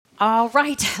All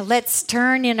right, let's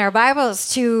turn in our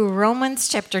Bibles to Romans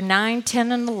chapter 9,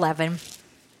 10, and 11.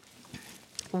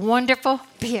 Wonderful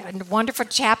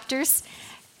chapters,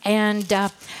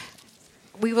 and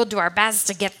we will do our best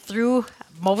to get through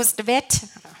most of it.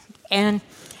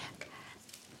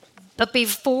 But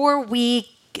before we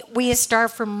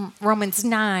start from Romans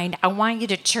 9, I want you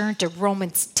to turn to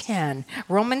Romans 10.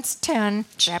 Romans 10,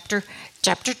 chapter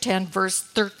 10, verse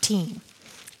 13.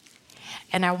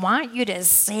 And I want you to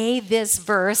say this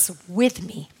verse with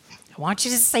me. I want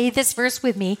you to say this verse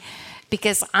with me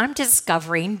because I'm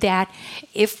discovering that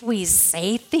if we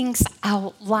say things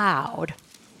out loud,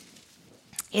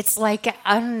 it's like,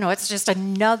 I don't know, it's just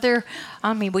another,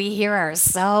 we hear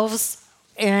ourselves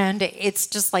and it's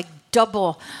just like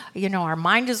double, our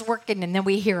mind is working and then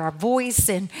we hear our voice.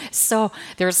 And so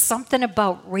there's something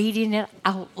about reading it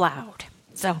out loud.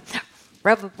 So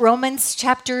Romans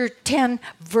chapter 10,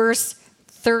 verse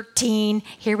 13,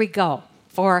 here we go.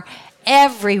 For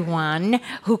everyone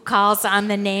who calls on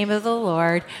the name of the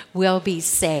Lord will be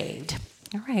saved.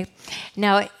 All right.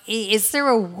 Now, is there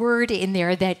a word in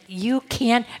there that you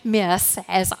can't miss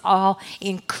as all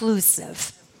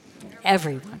inclusive?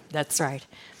 Everyone. That's right.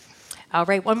 All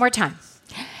right, one more time.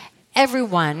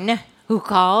 Everyone who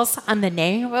calls on the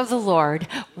name of the Lord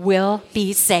will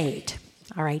be saved.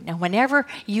 All right. Now, whenever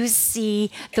you see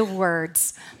the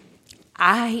words,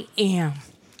 I am,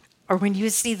 or when you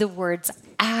see the words,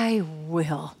 I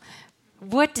will,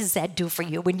 what does that do for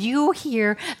you? When you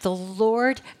hear the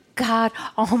Lord God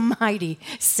Almighty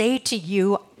say to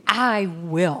you, I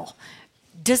will,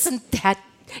 doesn't that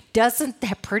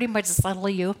pretty much settle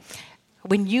you?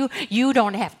 When you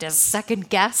don't have to second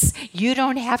guess, you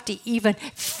don't have to even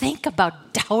think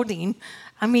about doubting.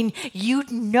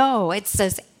 It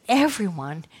says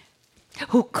everyone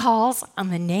who calls on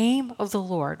the name of the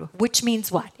Lord, which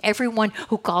means what? Everyone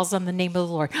who calls on the name of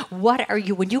the Lord. What are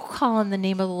you, when you call on the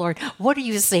name of the Lord, what are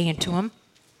you saying to him?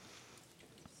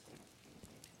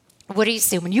 What do you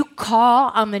say? When you call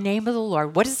on the name of the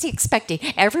Lord, what is he expecting?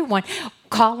 Everyone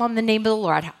call on the name of the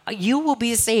Lord. You will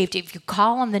be saved if you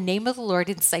call on the name of the Lord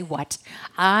and say what?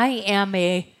 I am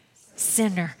a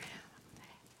sinner.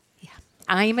 Yeah,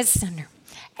 I am a sinner.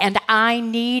 And I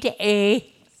need a...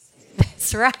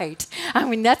 That's right.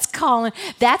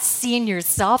 That's seeing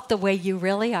yourself the way you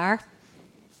really are.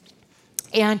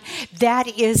 And that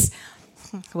is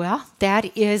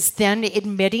then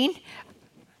admitting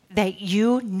that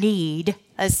you need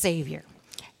a Savior.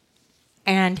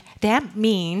 And that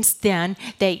means then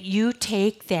that you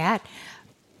take that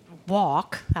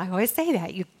walk. I always say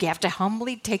that. You have to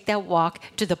humbly take that walk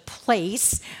to the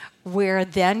place where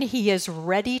then he is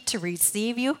ready to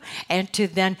receive you and to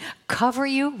then cover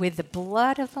you with the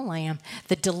blood of the Lamb,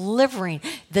 the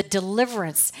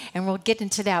deliverance. And we'll get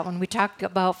into that when we talk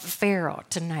about Pharaoh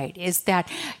tonight, is that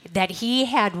he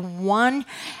had one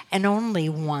and only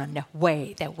one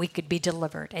way that we could be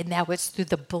delivered, and that was through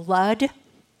the blood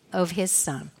of his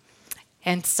son.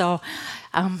 And so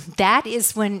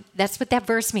that's what that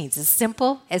verse means, as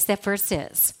simple as that verse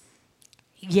is.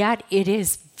 Yet it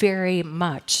is very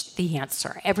much the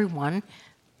answer. Everyone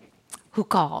who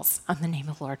calls on the name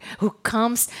of the Lord, who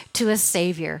comes to a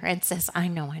Savior and says, I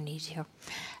know I need you,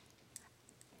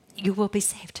 you will be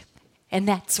saved. And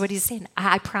that's what he's saying.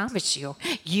 I promise you,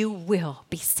 you will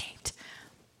be saved.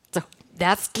 So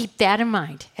keep that in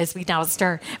mind as we now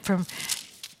start from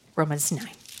Romans 9.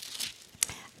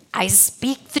 I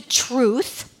speak the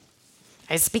truth.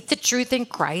 I speak the truth in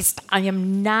Christ. I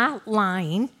am not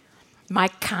lying. My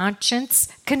conscience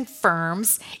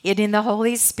confirms it in the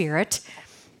Holy Spirit.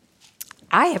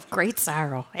 I have great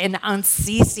sorrow and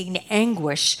unceasing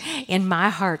anguish in my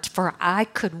heart, for I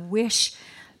could wish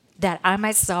that I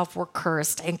myself were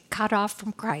cursed and cut off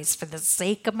from Christ for the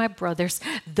sake of my brothers,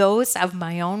 those of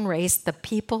my own race, the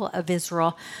people of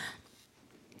Israel.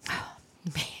 Oh,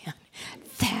 man,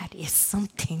 that is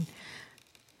something.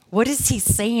 What is he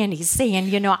saying? He's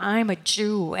saying, I'm a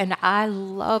Jew and I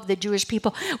love the Jewish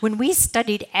people. When we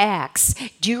studied Acts,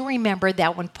 do you remember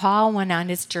that when Paul went on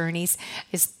his journeys,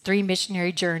 his 3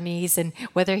 missionary journeys, and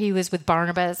whether he was with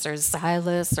Barnabas or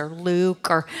Silas or Luke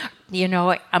or,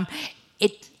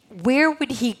 where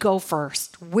would he go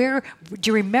first? Do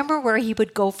you remember where he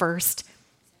would go first?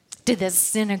 To the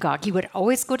synagogue. He would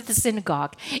always go to the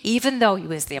synagogue, even though he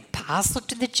was the apostle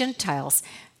to the Gentiles.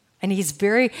 And he's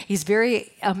very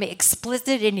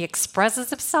explicit, and he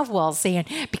expresses himself well, saying,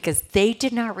 because they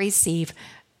did not receive,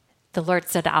 the Lord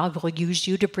said, I will use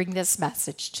you to bring this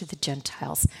message to the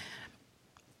Gentiles.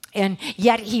 And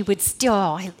yet he would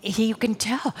still, you can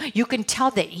tell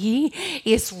that he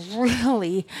is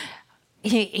really,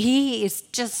 he is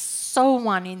just so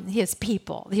wanting his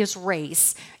people, his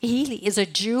race. He is a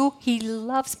Jew. He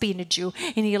loves being a Jew,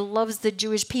 and he loves the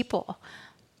Jewish people.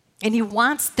 And he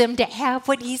wants them to have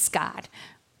what he's got.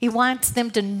 He wants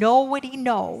them to know what he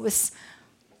knows.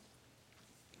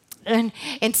 And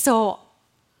so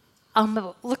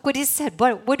look what he said.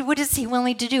 What is he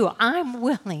willing to do? I'm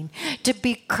willing to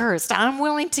be cursed. I'm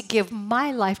willing to give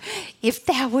my life if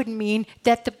that would mean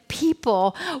that the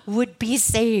people would be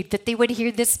saved, that they would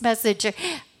hear this message.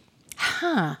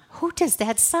 Who does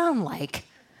that sound like?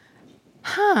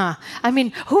 I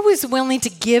mean, who is willing to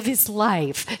give his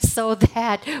life so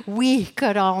that we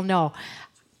could all know?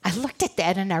 I looked at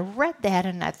that and I read that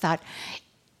and I thought,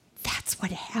 that's what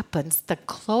happens. The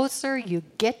closer you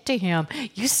get to him,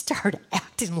 you start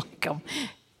acting like him.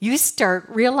 You start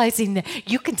realizing that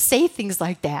you can say things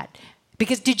like that.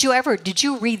 Because did you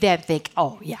read that and think,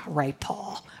 oh, yeah, right,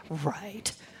 Paul,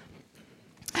 right.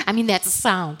 I mean, that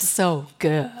sounds so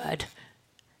good.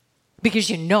 Because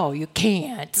you know you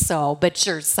can't, but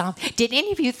sure sound. Did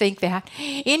any of you think that?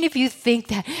 Any of you think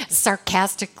that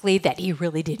sarcastically that he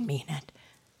really didn't mean it?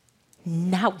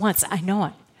 Not once. I know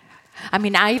it. I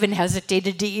mean, I even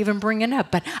hesitated to even bring it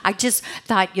up, but I just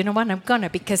thought, you know what, I'm going to,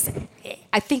 because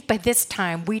I think by this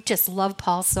time we just love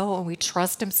Paul so and we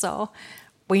trust him so.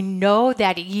 We know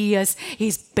that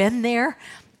he's been there.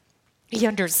 He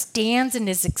understands and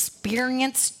has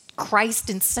experienced Christ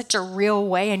in such a real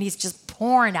way, and he's just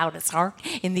pouring out his heart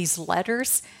in these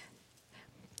letters.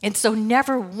 And so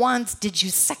never once did you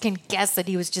second guess that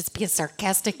he was just being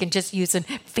sarcastic and just using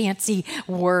fancy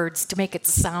words to make it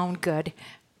sound good.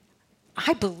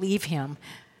 I believe him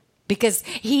because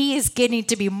he is getting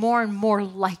to be more and more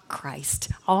like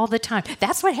Christ all the time.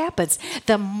 That's what happens.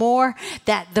 The more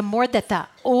that the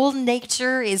old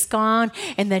nature is gone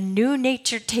and the new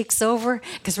nature takes over.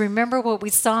 Because remember what we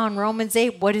saw in Romans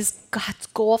 8, what is God's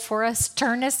goal for us?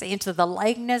 Turn us into the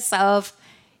likeness of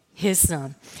his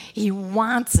son. He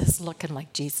wants us looking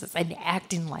like Jesus and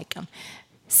acting like him.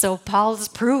 So Paul has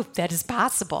proved that is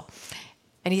possible.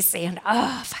 And he's saying,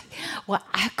 I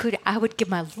would give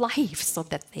my life so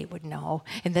that they would know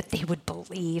and that they would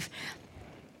believe.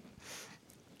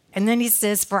 And then he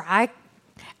says, for I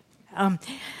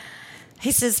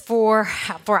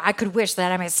could wish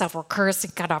that I myself were cursed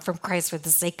and cut off from Christ for the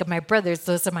sake of my brothers,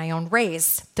 those of my own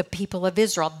race, the people of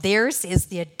Israel. Theirs is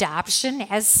the adoption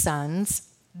as sons.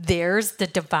 Theirs the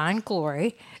divine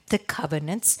glory, the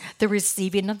covenants, the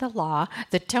receiving of the law,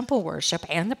 the temple worship,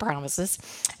 and the promises.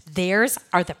 Theirs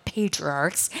are the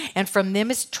patriarchs, and from them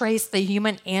is traced the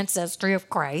human ancestry of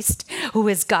Christ, who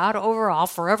is God over all,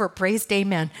 forever praised,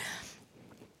 amen.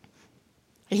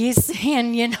 He's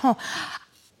saying,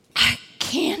 I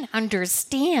can't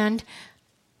understand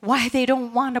why they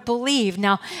don't want to believe.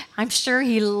 Now, I'm sure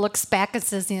he looks back and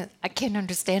says, I can't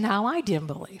understand how I didn't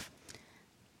believe.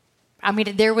 I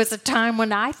mean, there was a time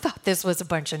when I thought this was a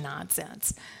bunch of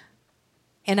nonsense.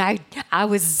 And I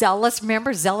was zealous,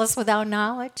 remember, zealous without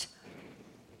knowledge.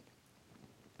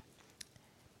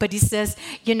 But he says,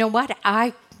 you know what?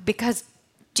 Because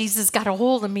Jesus got a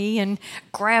hold of me and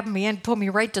grabbed me and put me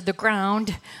right to the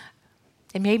ground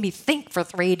and made me think for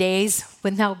 3 days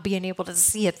without being able to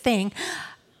see a thing,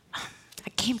 I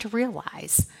came to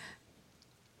realize.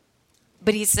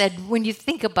 But he said, when you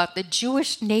think about the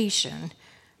Jewish nation,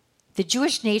 I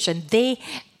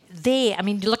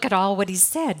mean, look at all what he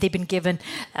said. They've been given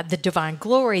the divine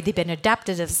glory. They've been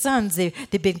adopted as sons. They've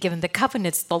been given the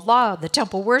covenants, the law, the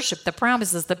temple worship, the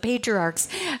promises, the patriarchs.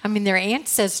 I mean, their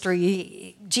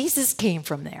ancestry, Jesus came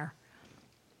from there.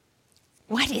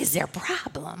 What is their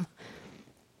problem?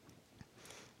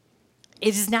 It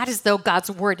is not as though God's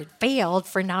word had failed,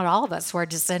 for not all of us who are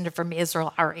descended from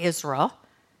Israel are Israel.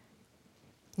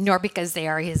 Nor because they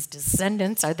are his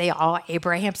descendants are they all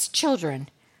Abraham's children.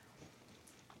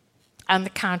 On the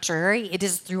contrary, it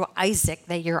is through Isaac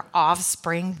that your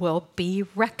offspring will be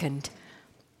reckoned.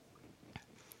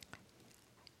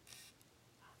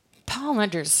 Paul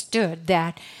understood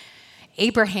that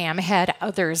Abraham had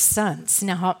other sons.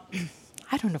 Now,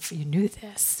 I don't know if you knew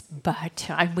this, but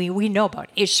we know about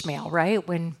Ishmael, right?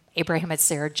 When Abraham and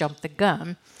Sarah jumped the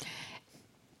gun.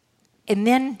 And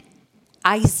then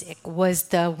Isaac was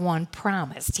the one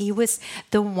promised. He was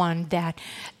the one that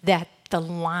the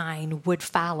line would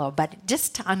follow. But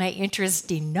just on an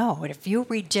interesting note, if you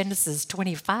read Genesis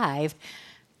 25,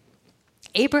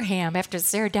 Abraham, after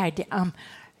Sarah died,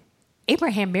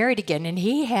 Abraham married again, and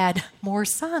he had more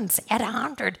sons at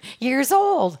 100 years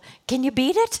old. Can you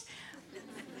beat it?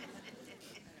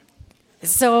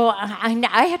 So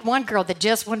I had one girl that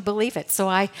just wouldn't believe it. So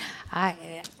I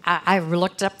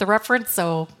looked up the reference,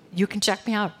 so You can check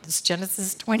me out. It's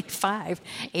Genesis 25.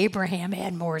 Abraham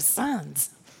had more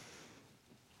sons.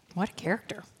 What a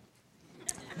character.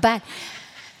 But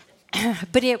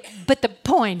the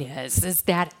point is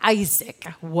that Isaac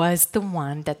was the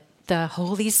one that the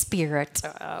Holy Spirit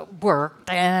worked,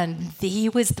 and he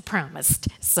was the promised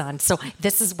son. So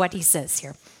this is what he says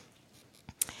here.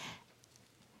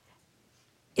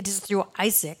 It is through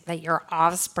Isaac that your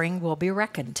offspring will be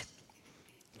reckoned.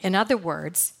 In other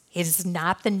words, it is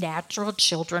not the natural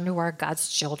children who are God's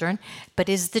children, but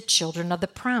is the children of the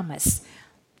promise.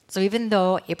 So even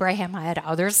though Abraham had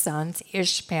other sons,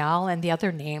 Ishmael and the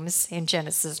other names in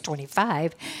Genesis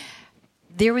 25,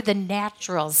 they were the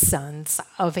natural sons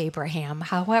of Abraham.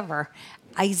 However,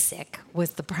 Isaac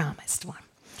was the promised one.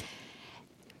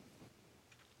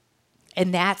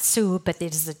 And that's who, but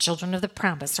it is the children of the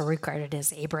promise are regarded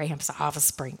as Abraham's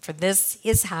offspring. For this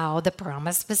is how the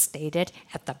promise was stated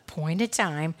at the point of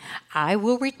time, I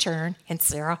will return and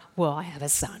Sarah will have a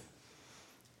son.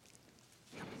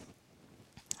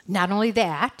 Not only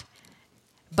that,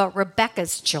 but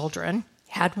Rebekah's children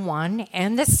had one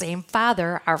and the same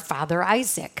father, our father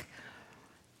Isaac.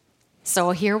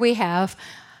 So here we have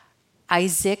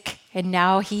Isaac, and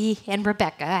now he and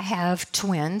Rebekah have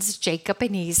twins, Jacob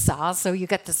and Esau. So you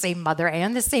got the same mother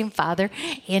and the same father.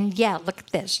 And yet, look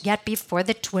at this. Yet before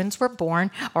the twins were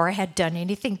born or had done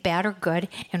anything bad or good,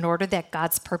 in order that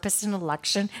God's purpose and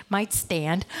election might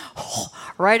stand,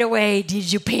 right away,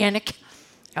 did you panic?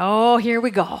 Oh, here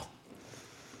we go.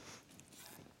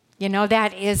 You know,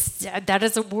 that is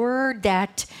a word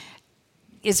that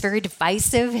is very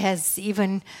divisive, has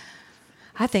even,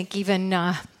 I think, even,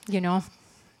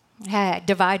 had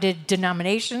divided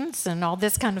denominations and all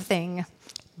this kind of thing.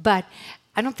 But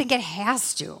I don't think it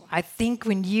has to. I think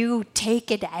when you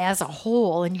take it as a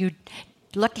whole and you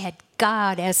look at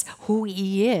God as who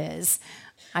he is,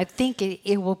 I think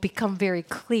it will become very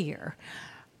clear.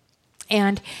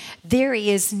 And there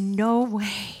is no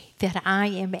way that I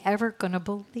am ever going to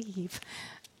believe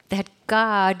that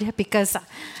God, because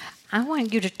I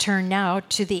want you to turn now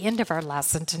to the end of our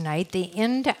lesson tonight, the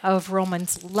end of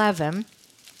Romans 11.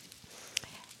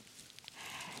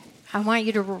 I want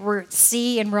you to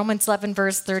see in Romans 11,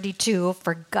 verse 32,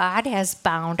 for God has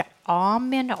bound all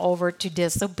men over to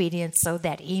disobedience so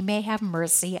that he may have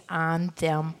mercy on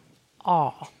them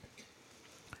all.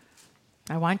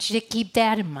 I want you to keep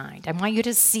that in mind. I want you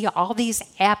to see all these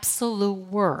absolute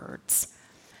words.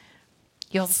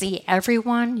 You'll see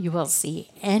everyone, you will see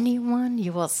anyone,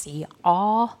 you will see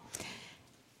all.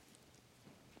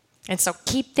 And so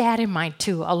keep that in mind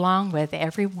too, along with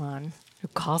everyone who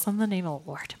calls on the name of the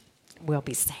Lord will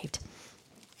be saved.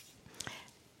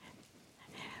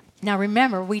 Now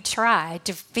remember, we try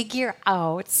to figure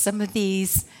out some of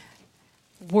these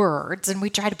words and we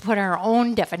try to put our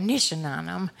own definition on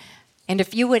them. And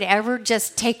if you would ever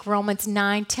just take Romans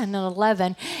 9, 10, and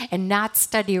 11 and not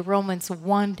study Romans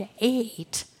 1 to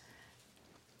 8,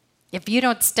 if you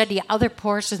don't study other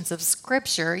portions of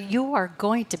Scripture, you are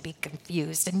going to be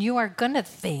confused. And you are going to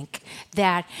think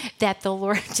that the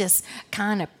Lord just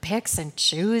kind of picks and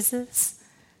chooses.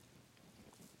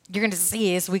 You're going to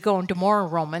see as we go into more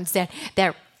Romans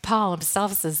that Paul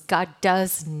himself says God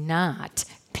does not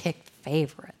pick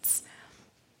favorites.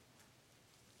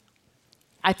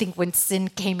 I think when sin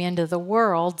came into the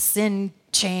world, sin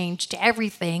changed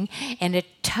everything, and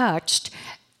it touched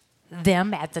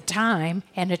them at the time,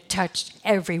 and it touched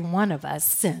every one of us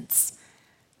since.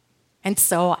 And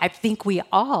so I think we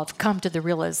all have come to the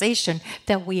realization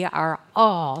that we are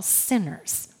all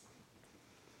sinners.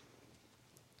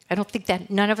 I don't think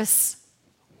that none of us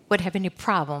would have any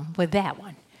problem with that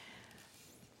one.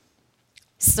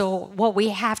 So what we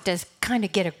have to kind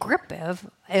of get a grip of,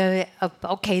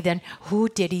 okay, then who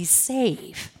did he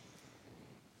save?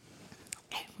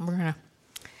 Okay, we're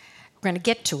going to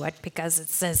get to it because it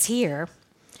says here,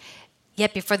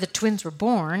 yet before the twins were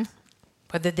born,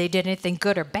 whether they did anything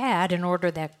good or bad, in order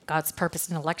that God's purpose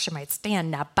and election might stand,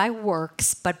 not by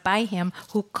works, but by him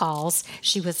who calls,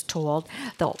 she was told,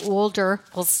 the older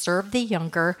will serve the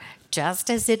younger,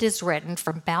 just as it is written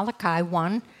from Malachi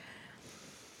 1,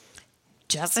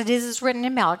 just as it is written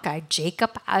in Malachi,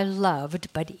 Jacob I loved,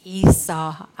 but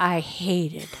Esau I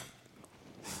hated.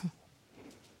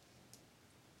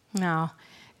 Now,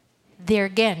 there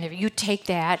again, if you take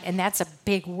that, and that's a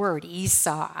big word,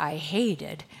 Esau I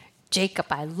hated, Jacob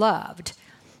I loved.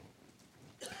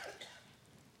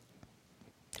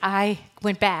 I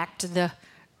went back to the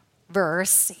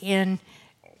verse in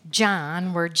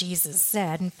John where Jesus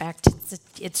said, in fact,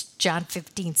 it's John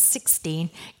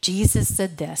 15:16, Jesus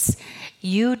said this,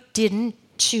 you didn't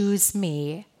choose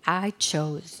me, I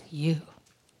chose you.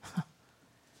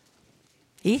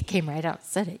 He came right out and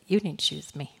said it. You didn't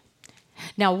choose me.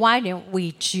 Now, why didn't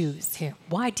we choose him?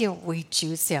 Why didn't we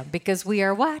choose him? Because we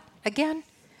are what? Again?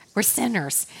 We're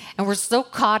sinners. And we're so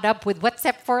caught up with, what's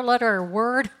that four-letter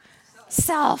word?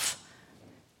 Self.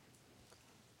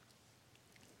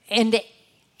 And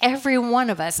every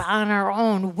one of us on our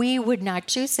own, we would not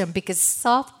choose him because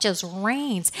self just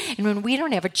reigns. And when we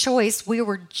don't have a choice, we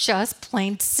were just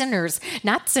plain sinners.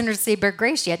 Not sinners saved by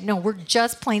grace yet. No, we're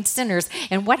just plain sinners.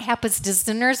 And what happens to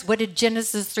sinners? What did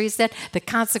Genesis 3 say? The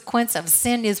consequence of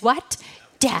sin is what?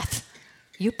 Death.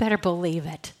 You better believe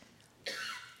it.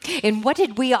 And what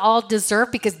did we all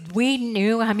deserve? Because we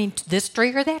knew, this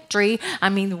tree or that tree.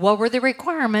 What were the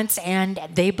requirements? And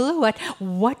they blew it.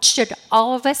 What should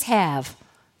all of us have?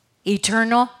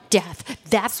 Eternal death.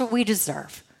 That's what we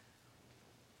deserve.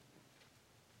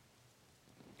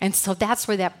 And so that's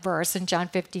where that verse in John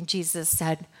 15, Jesus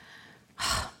said,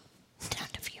 none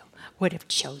of you would have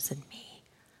chosen me.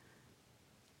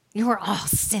 You are all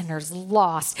sinners,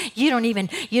 lost. You don't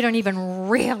even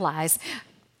realize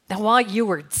that while you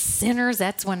were sinners,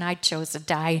 that's when I chose to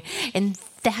die. And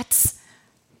I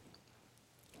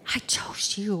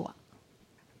chose you.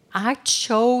 I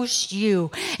chose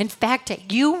you. In fact,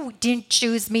 you didn't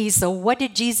choose me. So what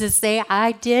did Jesus say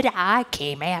I did? I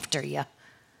came after you.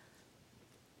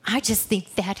 I just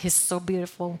think that is so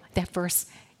beautiful, that verse.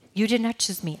 You did not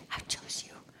choose me. I chose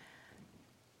you.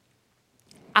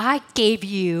 I gave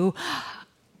you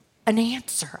an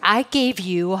answer. I gave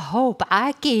you a hope.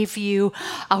 I gave you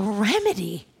a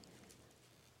remedy.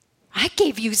 I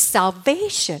gave you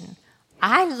salvation.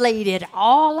 I laid it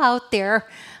all out there.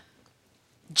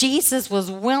 Jesus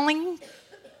was willing,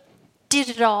 did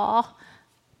it all,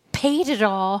 paid it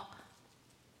all.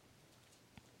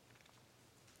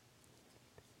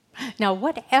 Now,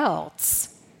 what else?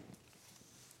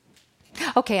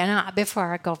 Okay, and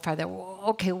before I go further,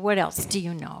 okay, what else do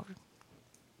you know?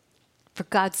 For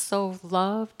God so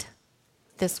loved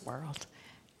this world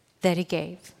that he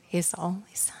gave his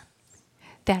only son.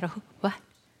 That what?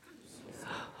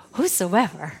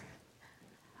 Whosoever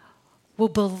will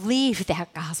believe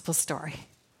that gospel story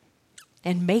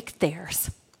and make theirs,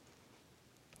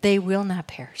 they will not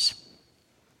perish.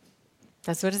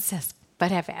 That's what it says.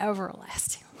 But have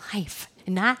everlasting life.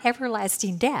 Not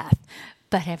everlasting death,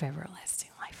 but have everlasting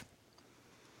life.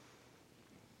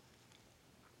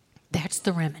 That's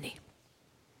the remedy.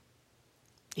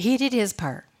 He did his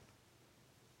part.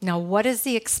 Now, what is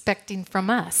he expecting from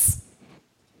us?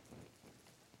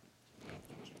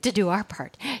 To do our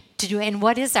part. And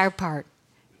what is our part?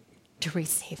 To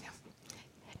receive him.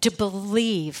 To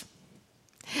believe.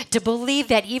 To believe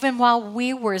that even while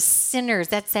we were sinners,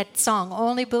 that's that song,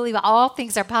 only believe all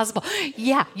things are possible.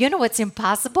 Yeah, you know what's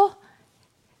impossible?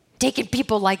 Taking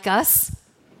people like us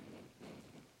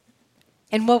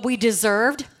and what we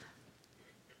deserved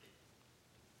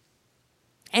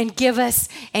and give us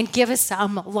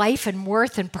life and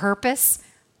worth and purpose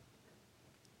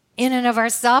in and of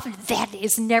ourselves. That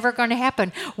is never going to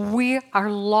happen. We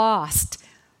are lost.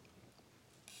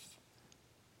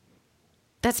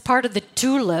 That's part of the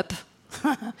tulip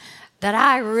that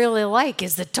I really like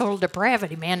is the total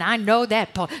depravity, man. I know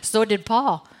that. So did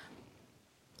Paul.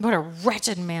 What a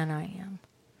wretched man I am.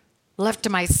 Left to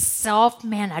myself,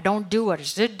 man, I don't do what I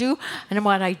should do. And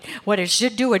what I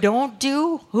should do, I don't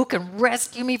do. Who can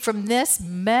rescue me from this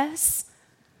mess?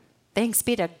 Thanks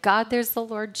be to God, there's the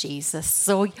Lord Jesus.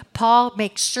 So Paul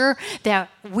makes sure that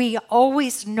we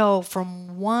always know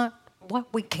from what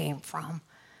we came from.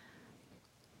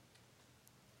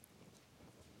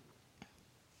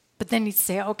 But then he'd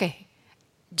say, okay,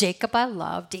 Jacob I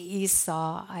loved,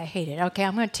 Esau I hated. Okay,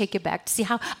 I'm going to take you back to see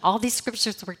how all these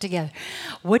scriptures work together.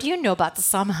 What do you know about the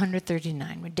Psalm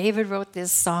 139? When David wrote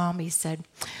this psalm, he said,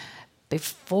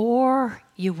 before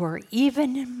you were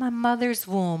even in my mother's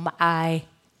womb, I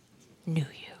knew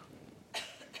you.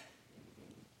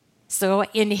 So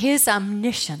in his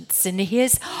omniscience, in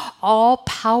his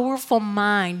all-powerful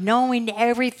mind, knowing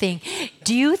everything,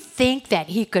 do you think that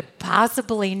he could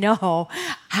possibly know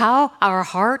how our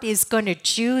heart is going to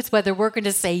choose whether we're going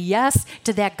to say yes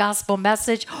to that gospel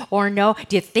message or no?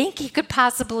 Do you think he could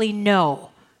possibly know?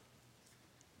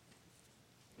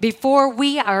 Before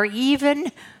we are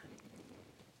even...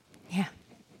 Yeah.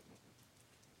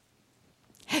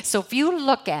 So if you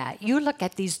look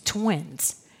at these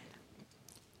twins,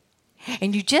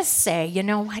 and you just say, you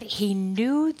know what? He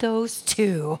knew those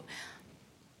two.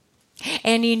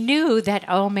 And he knew that,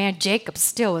 oh man, Jacob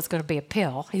still was going to be a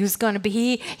pill. He was going to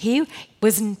be, he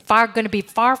was going to be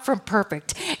far from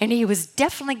perfect. And he was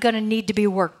definitely going to need to be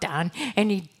worked on. And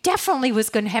he definitely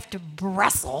was going to have to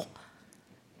wrestle.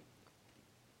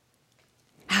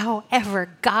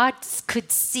 However, God could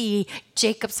see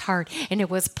Jacob's heart, and it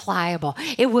was pliable.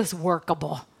 It was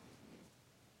workable.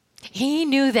 He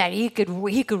knew that he could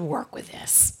work with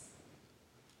this.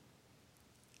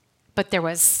 But there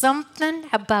was something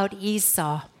about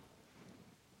Esau.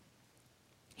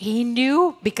 He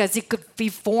knew, because he could be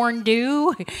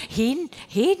foreknew. He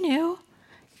knew.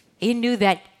 He knew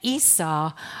that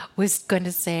Esau was going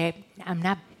to say, I'm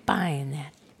not buying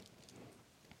that.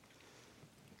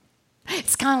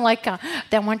 It's kind of like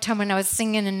that one time when I was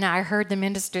singing and I heard the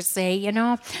minister say,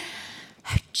 I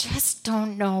just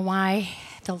don't know why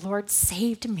the Lord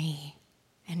saved me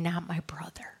and not my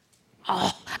brother.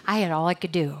 Oh, I had all I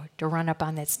could do to run up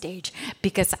on that stage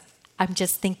because I'm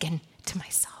just thinking to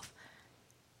myself,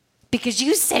 because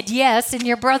you said yes and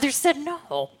your brother said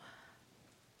no.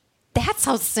 That's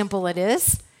how simple it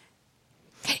is.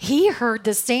 He heard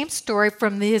the same story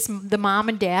from the mom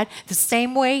and dad, the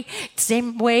same way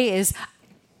as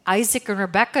Isaac and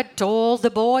Rebekah told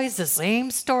the boys the same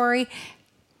story.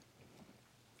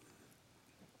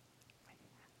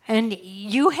 And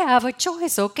you have a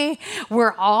choice, okay?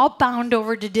 We're all bound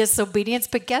over to disobedience,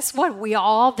 but guess what? We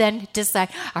all then decide,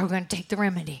 are we going to take the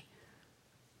remedy?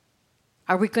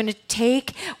 Are we going to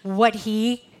take what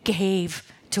he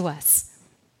gave to us?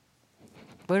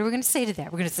 What are we going to say to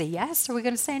that? We're going to say yes, or are we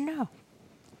going to say no?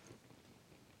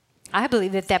 I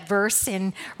believe that verse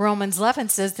in Romans 11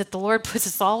 says that the Lord puts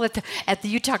us all at the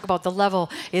you talk about the level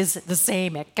is the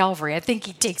same at Calvary. I think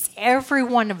he takes every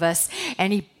one of us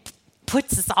and he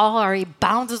puts us all, or he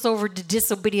bounds us over to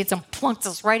disobedience and plunks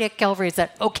us right at Calvary and said,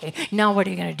 okay, now what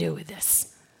are you going to do with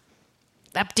this?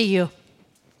 Up to you.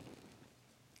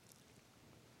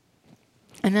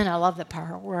 And then I love the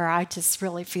part where I just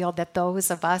really feel that those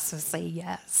of us who say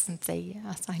yes,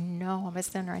 I know I'm a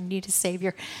sinner, I need a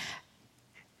Savior.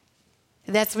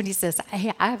 That's when he says,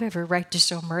 hey, I have every right to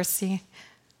show mercy.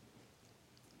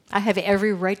 I have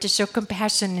every right to show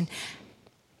compassion, and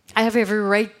I have every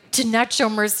right to not show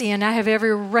mercy, and I have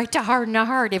every right to harden a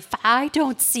heart. If I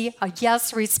don't see a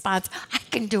yes response, I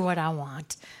can do what I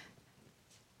want.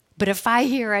 But if I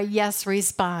hear a yes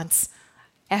response,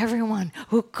 everyone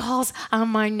who calls on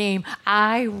my name,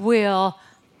 I will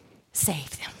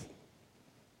save them.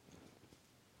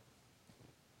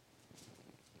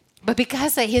 But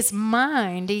because of his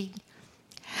mind,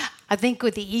 I think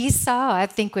with Esau, I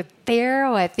think with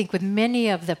Pharaoh, I think with many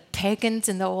of the pagans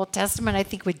in the Old Testament, I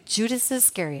think with Judas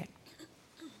Iscariot.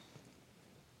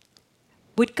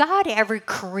 Would God ever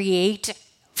create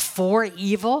for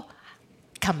evil?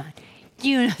 Come on.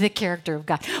 You know the character of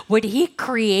God. Would he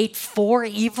create for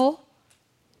evil?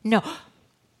 No.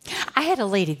 I had a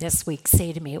lady this week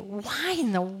say to me, why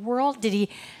in the world did he?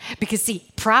 Because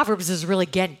see, Proverbs is really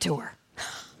getting to her.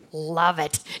 Love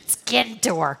it. It's getting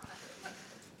to her.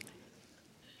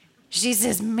 She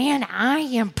says, man, I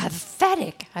am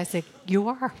pathetic. I said, you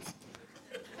are.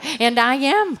 And I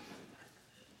am.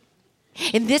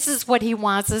 And this is what he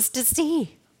wants us to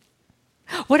see.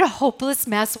 What a hopeless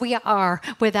mess we are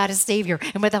without a Savior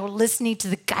and without listening to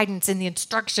the guidance and the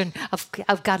instruction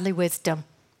of godly wisdom.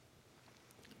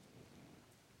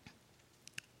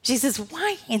 She says,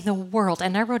 why in the world?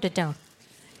 And I wrote it down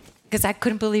because I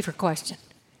couldn't believe her question.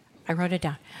 I wrote it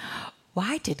down.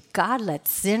 Why did God let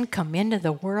sin come into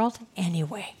the world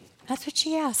anyway? That's what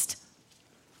she asked.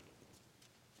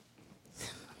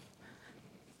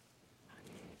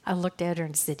 I looked at her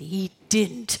and said, he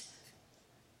didn't.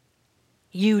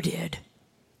 You did.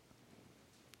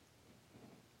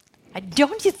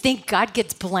 Don't you think God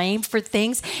gets blamed for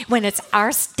things when it's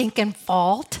our stinking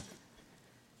fault?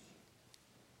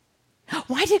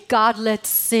 Why did God let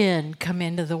sin come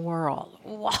into the world?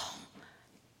 Wow.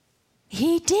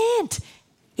 He did.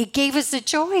 He gave us a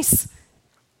choice.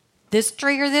 This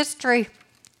tree or this tree.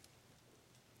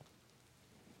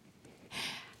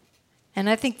 And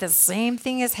I think the same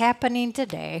thing is happening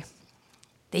today.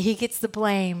 That he gets the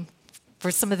blame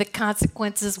for some of the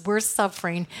consequences we're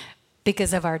suffering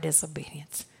because of our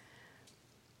disobedience.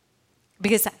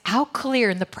 Because how clear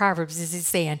in the Proverbs is he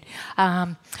saying,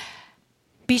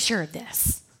 be sure of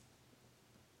this.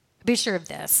 Be sure of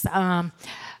this.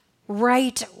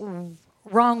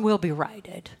 Wrong will be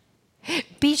righted.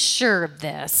 Be sure of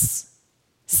this.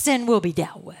 Sin will be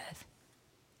dealt with.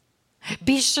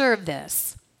 Be sure of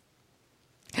this.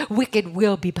 Wicked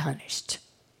will be punished.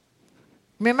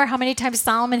 Remember how many times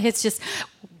Solomon has just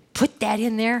put that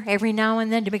in there every now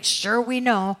and then to make sure we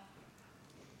know.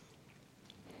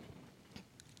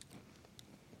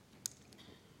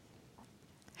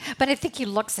 But I think he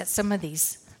looks at some of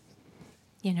these,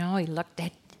 he looked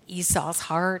at Esau's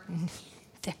heart and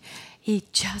He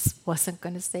just wasn't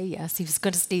going to say yes. He was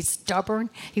going to stay stubborn.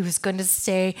 He was going to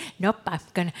say, nope, I'm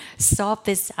going to solve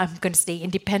this. I'm going to stay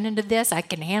independent of this. I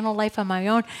can handle life on my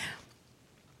own.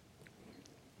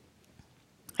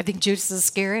 I think Judas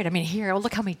Iscariot, here,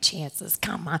 look how many chances.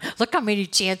 Come on. Look how many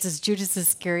chances Judas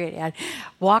Iscariot had.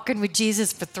 Walking with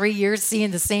Jesus for 3 years, seeing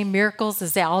the same miracles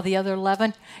as all the other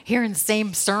 11, hearing the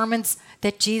same sermons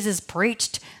that Jesus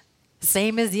preached,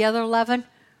 same as the other 11.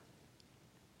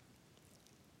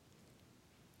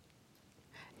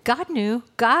 God knew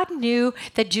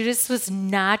that Judas was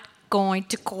not going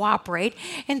to cooperate.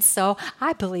 And so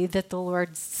I believe that the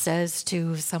Lord says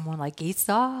to someone like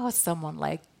Esau, someone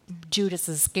like Judas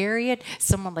Iscariot,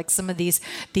 someone like some of these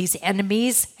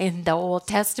enemies in the Old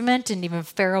Testament, and even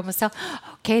Pharaoh himself,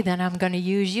 okay, then I'm going to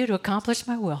use you to accomplish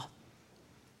my will.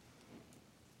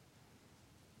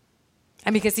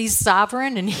 Because he's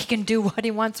sovereign and he can do what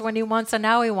he wants, when he wants, and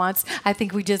how he wants. I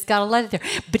think we just got to let it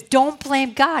there. But don't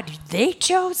blame God. They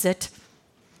chose it.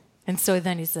 And so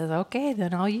then he says, okay,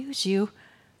 then I'll use you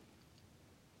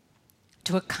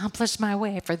to accomplish my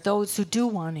way for those who do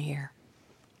want to hear.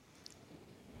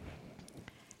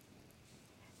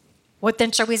 What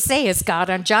then shall we say? Is God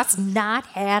unjust? Not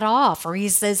at all. For he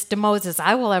says to Moses,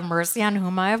 I will have mercy on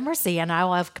whom I have mercy, and I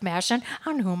will have compassion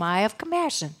on whom I have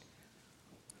compassion.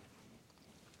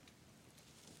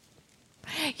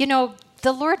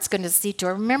 The Lord's going to see to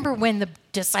it. Remember when the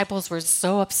disciples were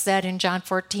so upset in John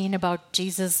 14 about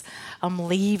Jesus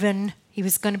leaving? He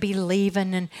was going to be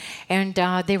leaving, and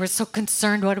they were so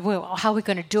concerned, how are we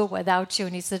going to do it without you?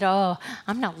 And he said, oh,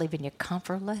 I'm not leaving you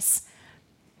comfortless.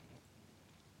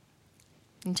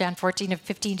 In John 14 and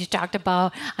 15, he talked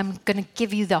about, I'm going to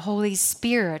give you the Holy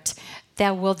Spirit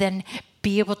that will then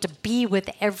be able to be with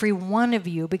every one of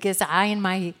you, because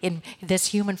in this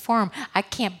human form, I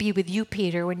can't be with you,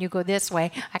 Peter, when you go this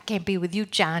way. I can't be with you,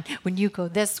 John, when you go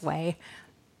this way.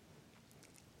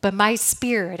 But my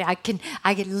spirit,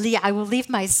 I will leave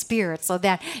my spirit so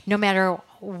that no matter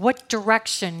what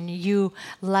direction you,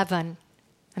 Leaven,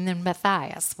 and then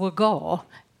Matthias will go,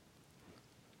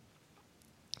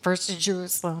 first to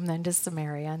Jerusalem, then to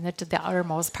Samaria, and then to the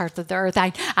uttermost parts of the earth.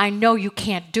 I know you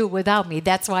can't do it without me.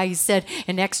 That's why he said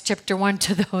in Acts chapter 1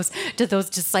 to those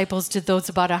disciples, to those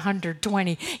about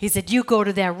 120, he said, you go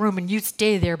to that room and you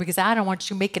stay there, because I don't want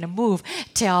you making a move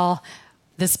till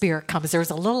the Spirit comes. There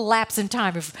was a little lapse in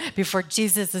time before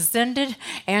Jesus ascended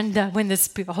and when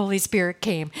the Holy Spirit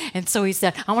came. And so he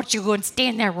said, I want you to go and stay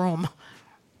in that room.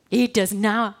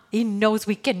 He knows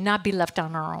we cannot be left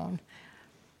on our own.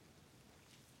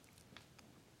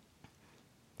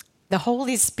 The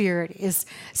Holy Spirit is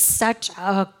such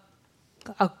a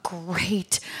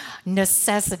great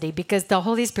necessity, because the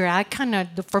Holy Spirit,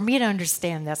 for me to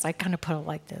understand this, I kind of put it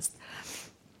like this.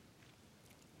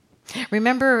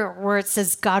 Remember where it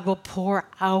says God will pour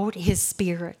out his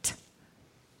Spirit.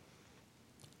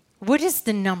 What is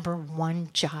the number one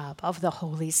job of the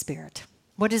Holy Spirit?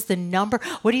 What do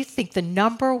you think the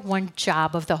number one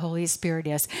job of the Holy Spirit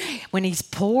is? When he's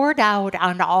poured out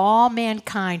on all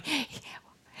mankind,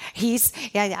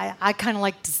 I kind of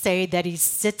like to say that he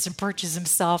sits and perches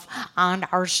himself on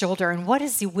our shoulder. And what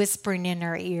is he whispering in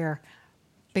our ear?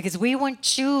 Because we wouldn't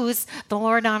choose the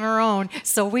Lord on our own.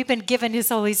 So we've been given his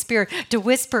Holy Spirit to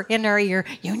whisper in our ear,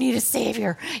 you need a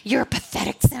Savior. You're a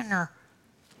pathetic sinner.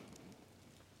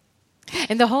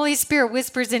 And the Holy Spirit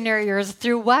whispers in our ears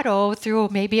through what? Oh, through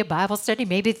maybe a Bible study,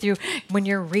 maybe through when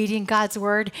you're reading God's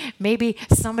Word. Maybe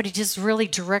somebody just really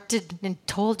directed and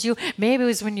told you. Maybe it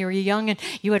was when you were young and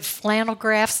you had flannel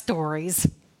graph stories.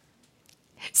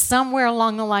 Somewhere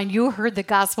along the line, you heard the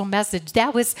gospel message.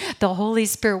 That was the Holy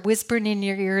Spirit whispering in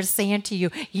your ears, saying to you,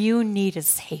 you need a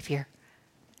Savior.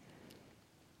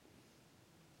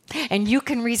 And you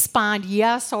can respond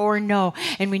yes or no.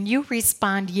 And when you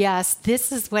respond yes, this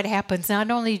is what happens.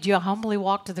 Not only do you humbly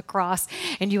walk to the cross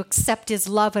and you accept his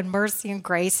love and mercy and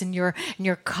grace, and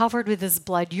you're covered with his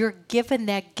blood, you're given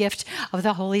that gift of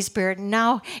the Holy Spirit.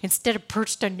 Now, instead of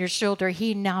perched on your shoulder,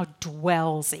 he now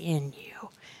dwells in you.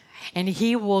 And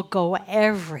he will go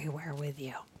everywhere with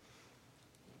you.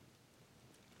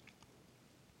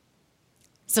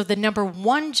 So the number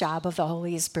one job of the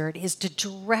Holy Spirit is to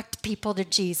direct people to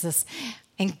Jesus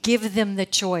and give them the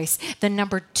choice. The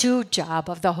number two job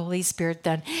of the Holy Spirit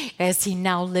then, as he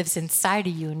now lives inside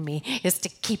of you and me, is to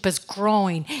keep us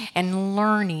growing and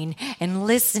learning and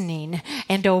listening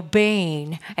and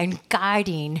obeying and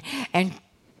guiding and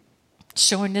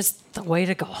showing us the way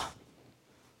to go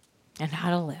and how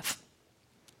to live.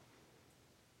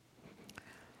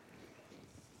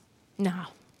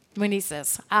 Now, when he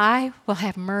says, I will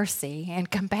have mercy and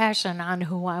compassion on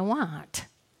who I want,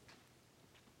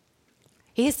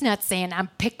 He's not saying I'm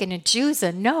picking and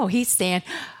choosing. No, he's saying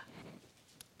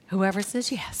whoever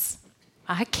says yes,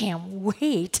 I can't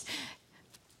wait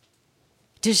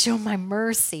to show my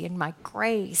mercy and my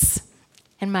grace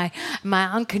and my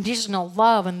unconditional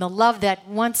love, and the love that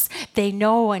once they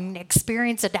know and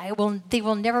experience it, they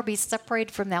will never be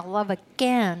separated from that love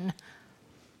again.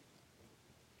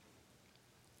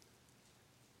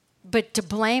 But to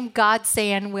blame God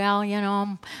saying,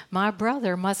 well, my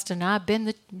brother must have not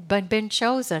been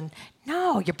chosen.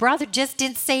 No, your brother just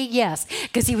didn't say yes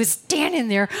because he was standing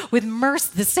there with mercy,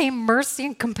 the same mercy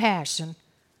and compassion.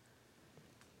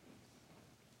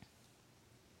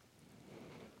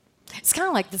 It's kind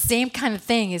of like the same kind of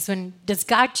thing as when, does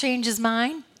God change his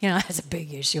mind? That's a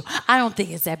big issue. I don't think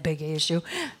it's that big an issue.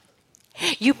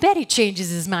 You bet he changes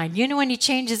his mind. When he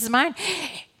changes his mind,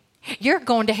 you're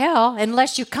going to hell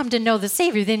unless you come to know the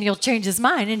Savior. Then he'll change his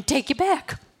mind and take you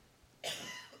back.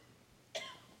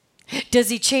 Does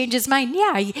he change his mind?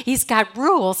 Yeah, he's got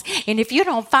rules. And if you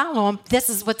don't follow him, this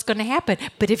is what's going to happen.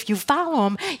 But if you follow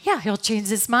him, yeah, he'll change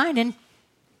his mind.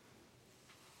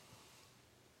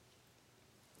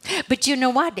 But you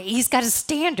know what? He's got a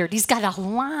standard. He's got a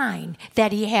line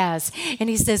that he has. And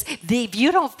he says, if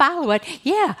you don't follow it,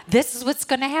 yeah, this is what's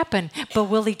going to happen. But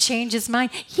will he change his mind?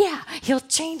 Yeah, he'll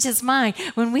change his mind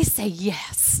when we say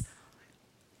yes.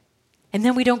 And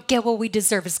then we don't get what we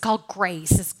deserve. It's called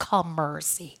grace. It's called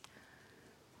mercy.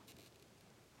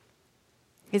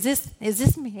 Is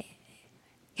this me?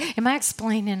 Am I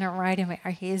explaining it right?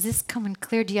 Is this coming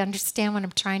clear? Do you understand what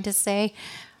I'm trying to say?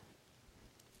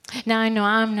 Now, I know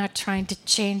I'm not trying to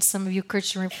change some of you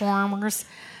Christian reformers.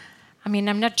 I'm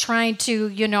not trying to,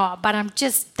 but I'm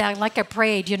just, like I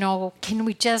prayed, can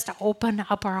we just open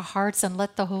up our hearts and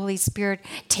let the Holy Spirit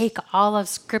take all of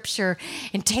Scripture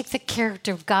and take the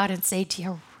character of God and say, do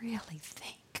you really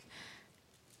think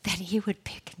that he would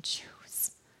pick and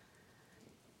choose?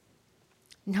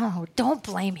 No, don't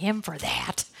blame him for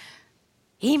that.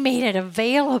 He made it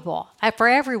available for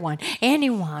everyone,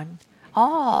 anyone,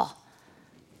 all.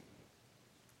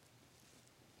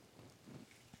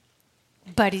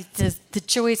 But he says, the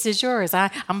choice is yours.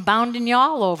 I'm bounding you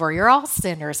all over. You're all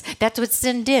sinners. That's what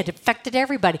sin did. It affected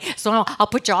everybody. So I'll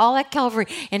put you all at Calvary,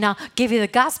 and I'll give you the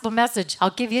gospel message. I'll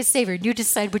give you a Savior, and you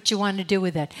decide what you want to do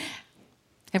with it.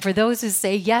 And for those who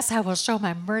say, yes, I will show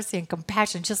my mercy and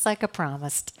compassion just like I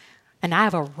promised. And I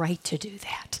have a right to do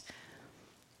that.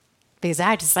 Because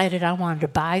I decided I wanted to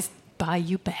buy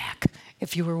you back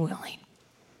if you were willing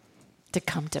to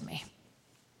come to me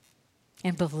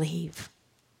and believe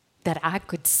that I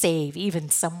could save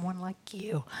even someone like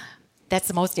you. That's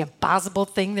the most impossible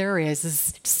thing there is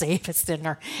to save a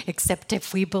sinner, except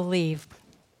if we believe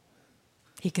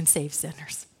he can save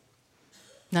sinners.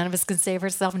 None of us can save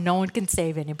ourselves. No one can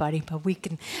save anybody, but we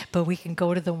can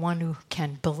go to the one who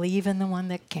can, believe in the one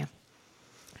that can.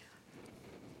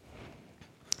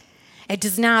 It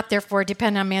does not, therefore,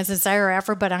 depend on man's desire or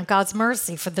effort, but on God's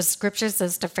mercy. For the scripture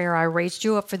says to Pharaoh, I raised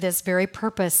you up for this very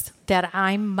purpose, that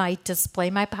I might display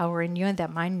my power in you and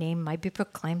that my name might be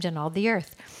proclaimed in all the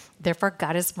earth. Therefore,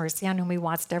 God has mercy on whom he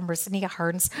wants to have mercy, and he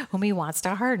hardens whom he wants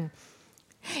to harden.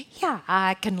 Yeah,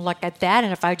 I can look at that,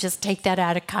 and if I just take that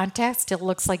out of context, it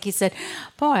looks like he said,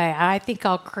 boy, I think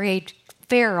I'll create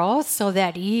Pharaoh so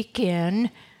that he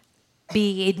can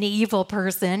be an evil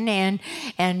person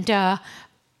and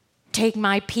take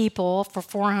my people for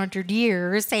 400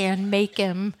 years and make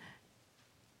him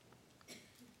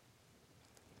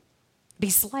be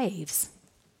slaves.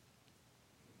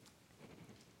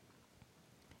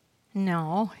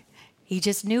 No, he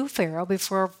just knew Pharaoh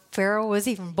before Pharaoh was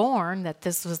even born, that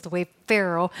this was the way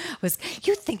Pharaoh was.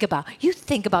 You think about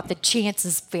the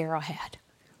chances Pharaoh had.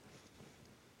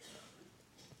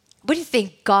 What do you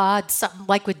think God, something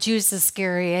like with Judas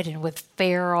Iscariot and with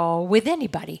Pharaoh, with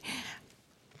anybody?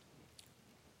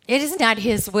 It is not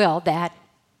his will that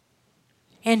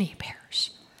any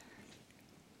perish.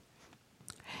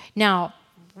 Now,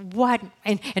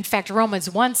 in fact, Romans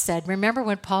 1 said, remember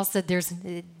when Paul said there's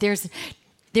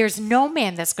no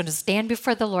man that's going to stand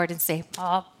before the Lord and say,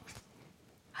 oh,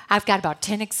 I've got about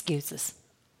 10 excuses.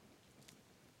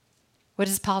 What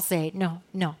does Paul say? No,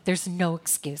 there's no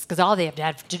excuse, because all they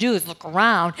have to do is look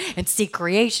around and see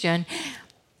creation,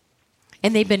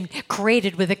 and they've been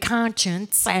created with a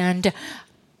conscience, and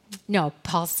no,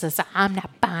 Paul says, I'm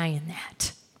not buying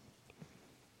that.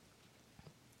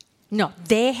 No,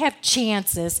 they have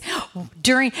chances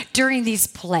during these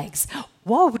plagues.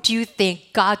 What would you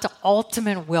think God's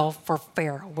ultimate will for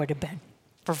Pharaoh would have been?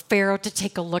 For Pharaoh to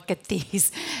take a look at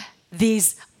these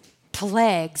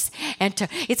plagues, and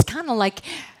it's kind of like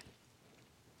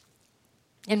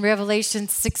in Revelation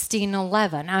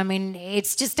 16:11. I mean,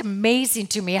 it's just amazing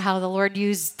to me how the Lord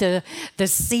used the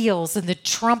seals and the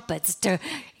trumpets to,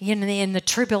 in the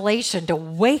tribulation, to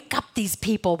wake up these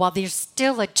people while there's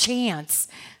still a chance.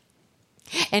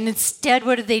 And instead,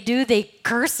 what do? They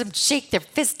curse him, shake their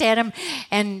fist at him,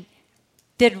 and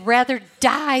they'd rather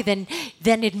die than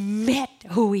admit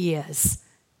who he is.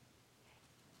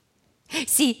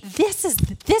 See, this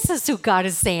is who God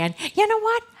is saying, you know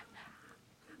what?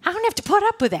 I don't have to put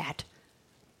up with that.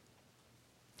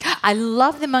 I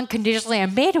love them unconditionally. I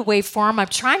made a way for them. I'm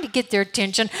trying to get their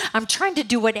attention. I'm trying to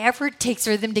do whatever it takes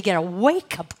for them to get a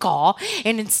wake-up call.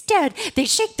 And instead, they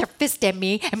shake their fist at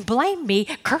me and blame me,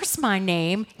 curse my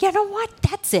name. You know what?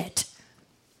 That's it.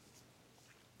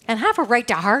 And I have a right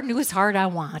to harden whose heart I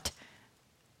want.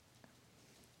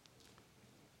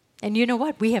 And you know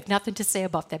what? We have nothing to say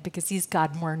about that because he's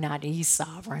God and we're not. He's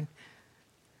sovereign.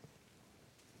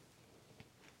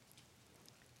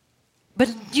 But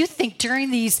you think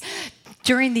during these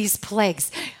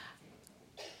plagues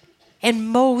and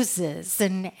Moses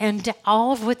and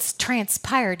all of what's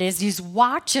transpired as he's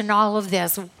watching all of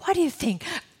this, what do you think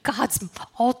God's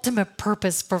ultimate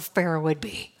purpose for Pharaoh would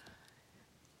be?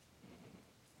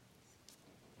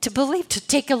 To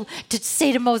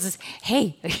say to Moses,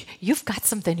 hey, you've got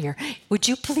something here. Would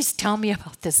you please tell me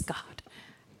about this, God?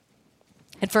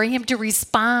 And for him to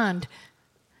respond.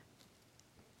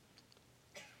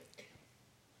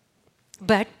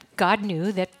 But God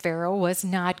knew that Pharaoh was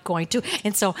not going to.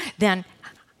 And so then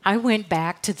I went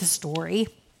back to the story.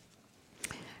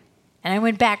 And I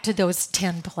went back to those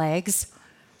 10 plagues.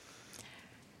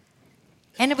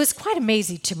 And it was quite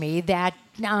amazing to me that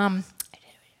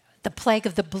the plague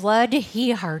of the blood,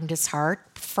 he hardened his heart.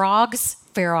 Frogs,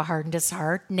 Pharaoh hardened his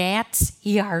heart. Gnats,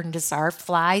 he hardened his heart.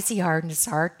 Flies, he hardened his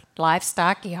heart.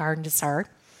 Livestock, he hardened his heart.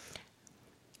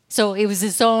 So it was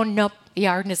his own, nope, he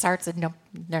hardened his heart, said, nope,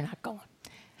 they're not going.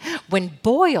 When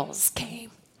boils came,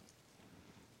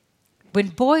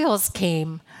 it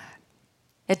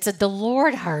said the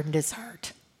Lord hardened his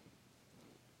heart.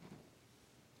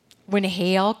 When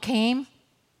hail came,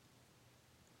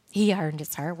 he hardened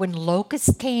his heart. When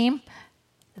locusts came,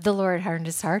 the Lord hardened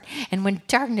his heart. And when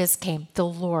darkness came, the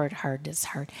Lord hardened his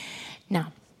heart.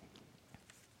 Now,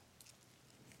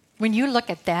 when you look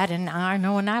at that, and I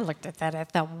know when I looked at that, I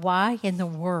thought, why in the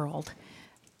world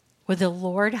would the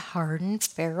Lord harden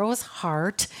Pharaoh's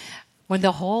heart when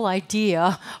the whole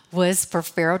idea was for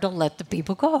Pharaoh to let the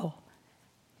people go?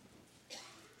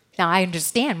 Now, I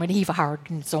understand when he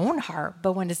hardened his own heart,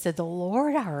 but when it said the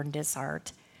Lord hardened his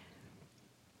heart.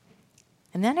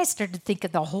 And then I started to think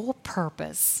of the whole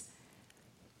purpose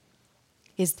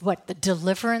is what? The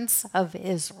deliverance of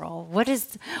Israel. What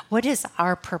is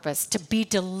our purpose? To be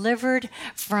delivered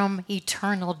from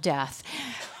eternal death.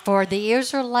 For the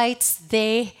Israelites,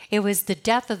 it was the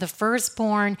death of the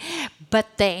firstborn,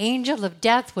 but the angel of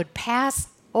death would pass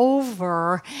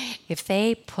over if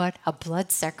they put a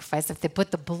blood sacrifice, if they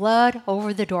put the blood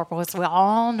over the doorpost. We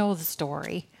all know the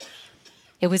story.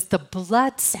 It was the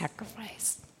blood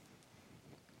sacrifice.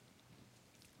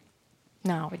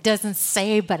 No, it doesn't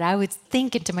say, but I was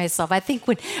thinking to myself, I think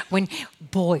when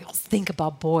boils, think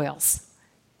about boils.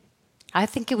 I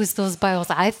think it was those boils.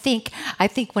 I think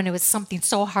when it was something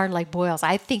so hard like boils,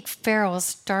 I think Pharaoh he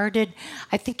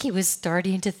was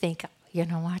starting to think, you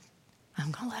know what? I'm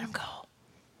going to let him go.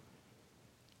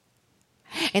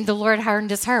 And the Lord hardened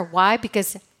his heart. Why?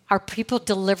 Because are people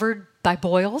delivered by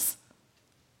boils?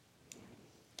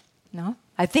 No.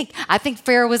 I think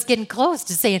Pharaoh was getting close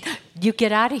to saying, you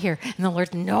get out of here. And the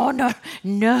Lord,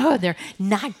 no, they're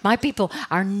not. My people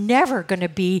are never going to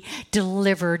be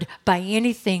delivered by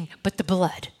anything but the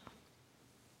blood.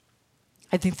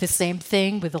 I think the same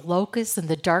thing with the locusts and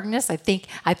the darkness. I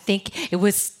think it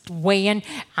was weighing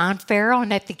on Pharaoh,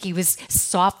 and I think he was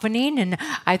softening, and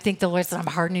I think the Lord said, I'm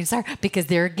hardening his heart, because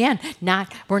there again,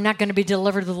 we're not going to be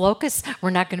delivered with locusts.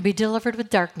 We're not going to be delivered with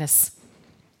darkness.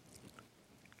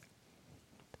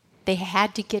 They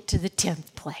had to get to the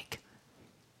 10th plague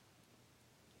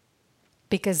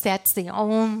because that's the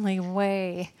only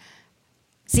way.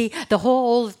 See, the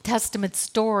whole Old Testament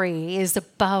story is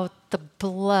about the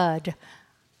blood.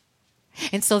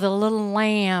 And so the little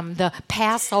lamb, the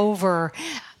Passover,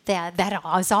 that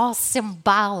is all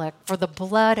symbolic for the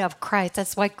blood of Christ.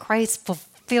 That's why Christ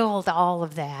fulfilled all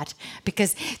of that,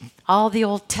 because all the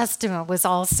Old Testament was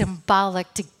all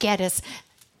symbolic to get us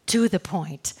to the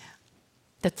point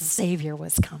that the Savior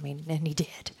was coming, and he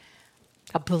did.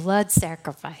 A blood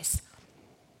sacrifice.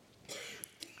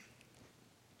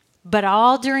 But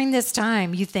all during this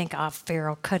time, you think,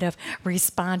 Pharaoh could have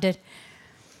responded.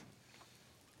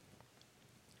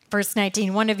 Verse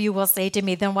 19, one of you will say to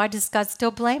me, then why does God still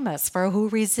blame us? For who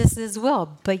resists his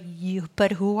will?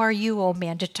 But who are you, O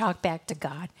man, to talk back to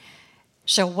God?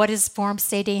 Shall what is formed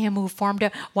say to him who formed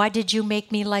it, why did you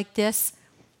make me like this?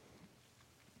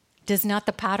 Does not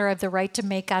the potter have the right to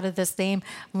make out of the same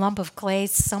lump of clay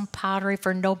some pottery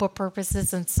for noble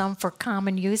purposes and some for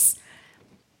common use?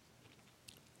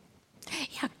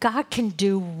 Yeah, God can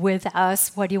do with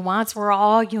us what he wants. We're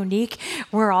all unique.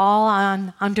 We're all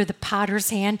under the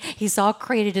potter's hand. He's all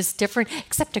created us different,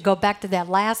 except to go back to that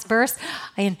last verse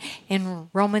in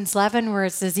Romans 11 where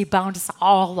it says he bound us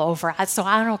all over. So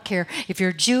I don't care if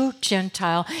you're Jew,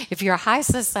 Gentile, if you're high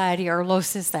society or low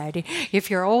society,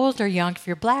 if you're old or young, if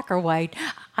you're black or white.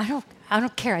 I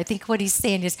don't care. I think what he's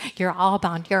saying is you're all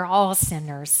bound. You're all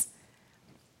sinners.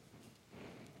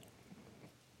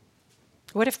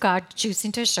 What if God,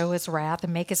 choosing to show his wrath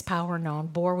and make his power known,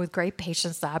 bore with great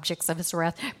patience the objects of his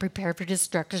wrath, prepared for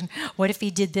destruction? What if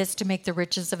he did this to make the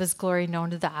riches of his glory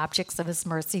known to the objects of his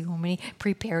mercy, whom he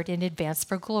prepared in advance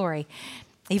for glory?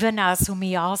 Even us, whom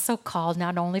he also called,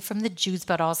 not only from the Jews,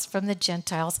 but also from the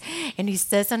Gentiles. And he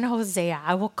says in Hosea,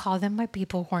 I will call them my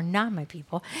people who are not my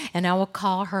people, and I will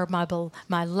call her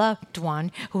my loved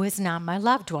one who is not my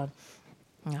loved one.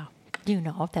 Now, you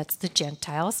know, that's the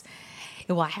Gentiles.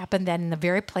 It will happen that in the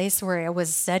very place where it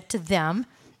was said to them,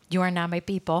 you are not my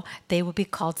people, they will be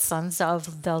called sons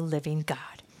of the living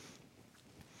God.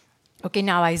 Okay,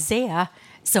 now Isaiah,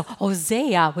 so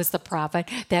Hosea was the prophet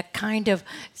that kind of,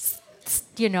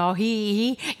 you know,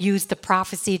 he used the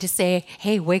prophecy to say,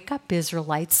 hey, wake up,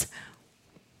 Israelites.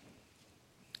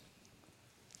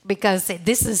 Because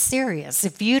this is serious.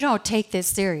 If you don't take this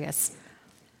serious.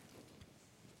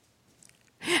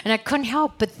 And I couldn't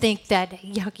help but think that,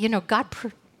 you know, God,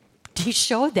 he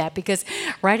showed that because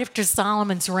right after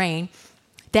Solomon's reign,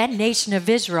 that nation of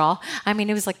Israel, I mean,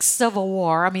 it was like civil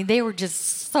war. I mean, they were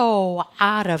just so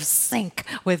out of sync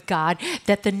with God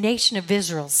that the nation of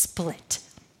Israel split.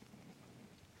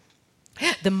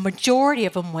 The majority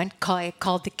of them went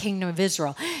called the kingdom of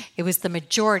Israel. It was the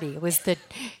majority. It was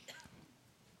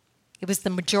the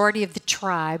majority of the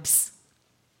tribes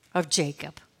of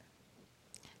Jacob.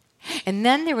 And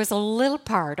then there was a little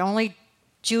part, only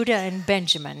Judah and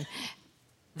Benjamin.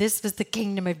 This was the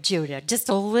kingdom of Judah, just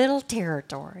a little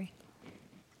territory.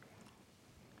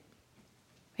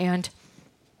 And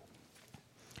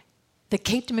the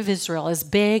kingdom of Israel, as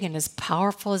big and as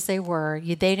powerful as they were,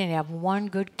 they didn't have one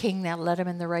good king that led them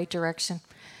in the right direction.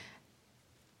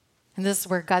 And this is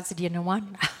where God said, you know what?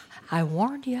 I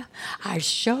warned you. I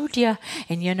showed you.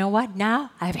 And you know what?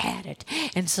 Now I've had it.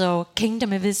 And so,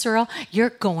 kingdom of Israel, you're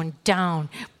going down.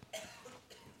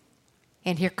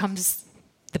 And here comes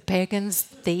the pagans,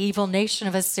 the evil nation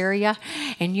of Assyria.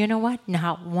 And you know what?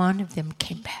 Not one of them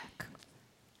came back.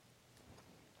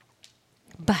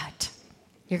 But,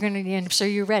 I'm sure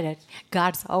you read it,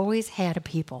 God's always had a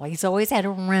people. He's always had a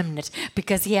remnant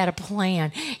because he had a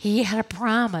plan. He had a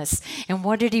promise. And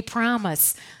what did he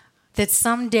promise? That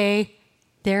someday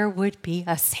there would be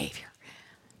a Savior.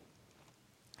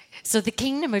 So the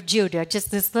kingdom of Judah,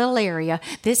 just this little area,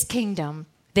 this kingdom,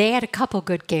 they had a couple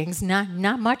good kings,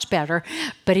 not much better,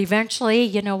 but eventually,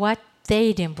 you know what?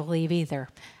 They didn't believe either.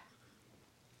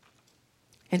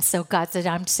 And so God said,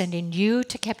 I'm sending you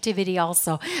to captivity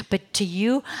also. But to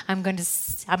you, I'm going to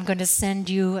send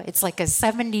you, it's like a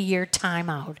 70-year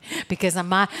timeout. Because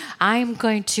I'm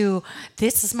going to,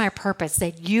 this is my purpose,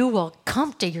 that you will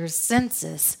come to your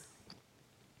senses.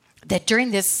 That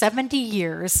during this 70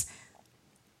 years,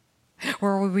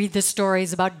 where we read the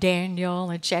stories about Daniel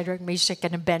and Shadrach, Meshach,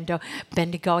 and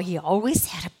Abednego, he always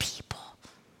had a people.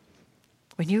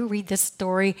 When you read this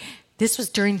story, this was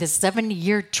during the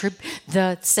 70-year trip,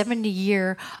 the 70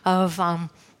 year of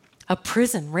a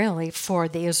prison, really, for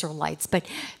the Israelites. But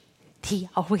he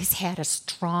always had a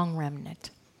strong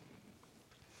remnant.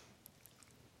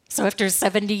 So after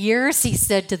 70 years, he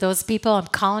said to those people, I'm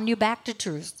calling you back to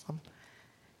Jerusalem.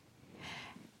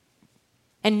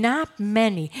 And not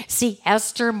many. See,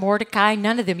 Esther, Mordecai,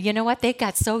 none of them. You know what? They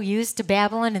got so used to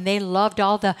Babylon, and they loved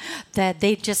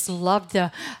they just loved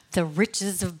the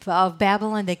riches of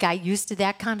Babylon. They got used to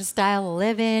that kind of style of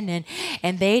living,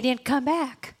 and they didn't come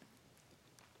back.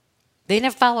 They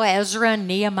didn't follow Ezra and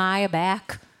Nehemiah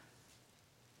back.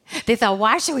 They thought,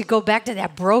 why should we go back to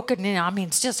that broken,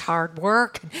 it's just hard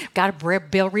work. Got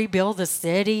to rebuild the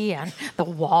city and the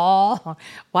wall.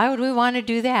 Why would we want to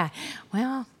do that?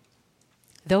 Well,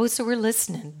 those who were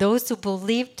listening, those who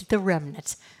believed the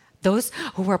remnant, those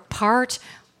who were part,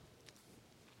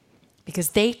 because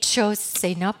they chose to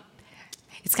say, nope.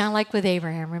 It's kind of like with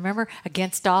Abraham. Remember,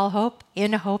 against all hope,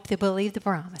 in hope they believed the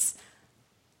promise.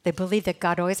 They believed that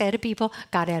God always had a people,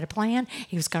 God had a plan,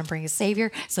 he was going to bring a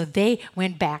Savior. So they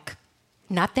went back.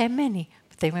 Not that many,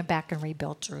 but they went back and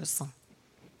rebuilt Jerusalem.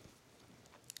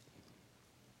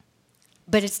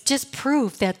 But it's just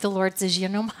proof that the Lord says, you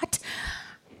know what?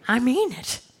 I mean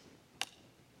it.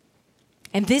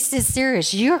 And this is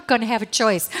serious. You're going to have a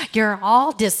choice. You're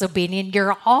all disobedient.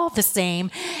 You're all the same.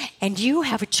 And you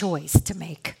have a choice to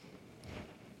make.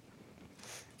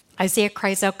 Isaiah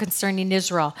cries out concerning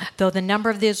Israel. Though the number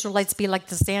of the Israelites be like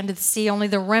the sand of the sea, only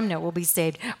the remnant will be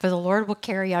saved. For the Lord will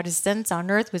carry out his sentence on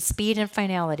earth with speed and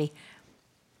finality.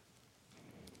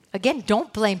 Again,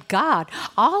 don't blame God.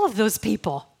 All of those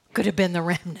people could have been the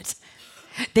remnant.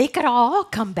 They could all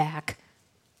come back.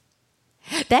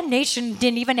 That nation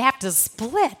didn't even have to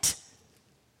split.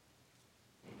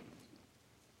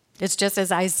 It's just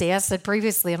as Isaiah said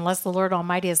previously, unless the Lord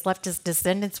Almighty has left his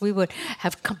descendants, we would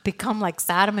have become like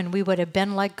Sodom and we would have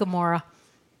been like Gomorrah.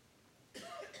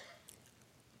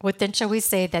 What then shall we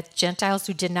say? That Gentiles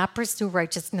who did not pursue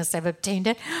righteousness have obtained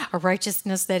it, a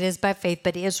righteousness that is by faith.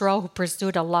 But Israel, who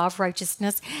pursued a law of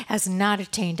righteousness, has not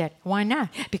attained it. Why not?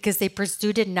 Because they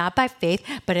pursued it not by faith,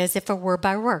 but as if it were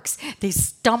by works. They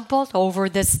stumbled over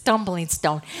the stumbling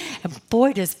stone. And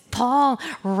boy, does Paul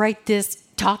write this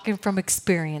talking from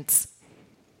experience.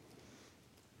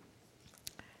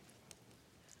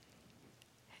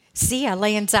 See, I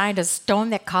lay in Zion a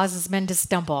stone that causes men to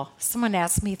stumble. Someone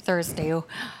asked me Thursday,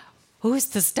 who's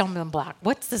the stumbling block?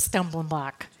 What's the stumbling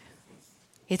block?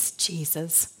 It's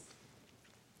Jesus.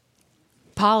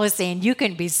 Paul is saying you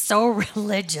can be so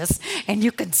religious and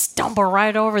you can stumble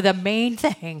right over the main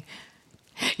thing.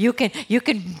 You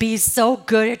can be so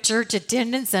good at church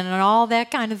attendance and all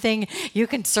that kind of thing. You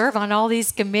can serve on all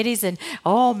these committees and,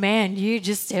 oh man,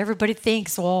 everybody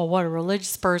thinks, oh, what a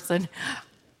religious person.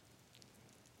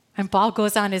 And Paul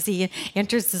goes on as he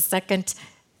enters the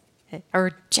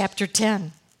chapter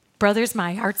 10. Brothers,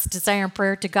 my heart's desire and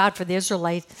prayer to God for the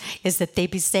Israelites is that they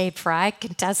be saved. For I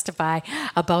can testify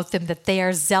about them that they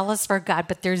are zealous for God,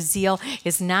 but their zeal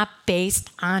is not based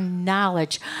on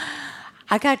knowledge.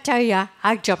 I got to tell you,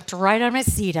 I jumped right on my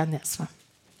seat on this one.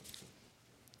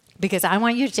 Because I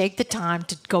want you to take the time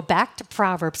to go back to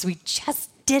Proverbs. We just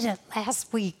did it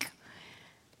last week.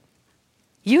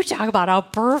 You talk about how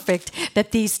perfect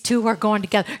that these two are going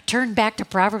together. Turn back to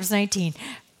Proverbs 19.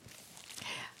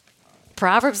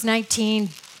 Proverbs 19,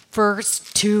 verse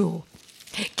 2.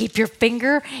 Keep your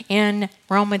finger in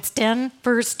Romans 10,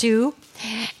 verse 2.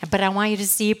 But I want you to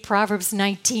see Proverbs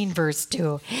 19, verse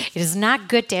 2. It is not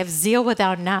good to have zeal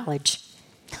without knowledge.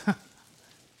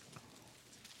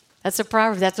 That's a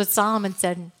proverb. That's what Solomon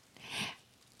said.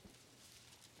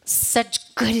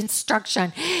 Such good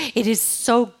instruction. It is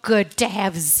so good to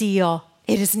have zeal.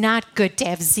 It is not good to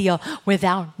have zeal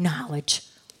without knowledge.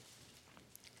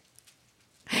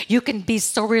 You can be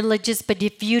so religious, but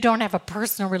if you don't have a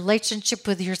personal relationship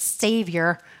with your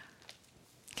Savior.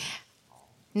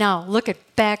 Now, look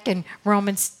back in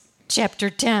Romans chapter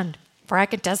 10. For I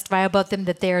can testify about them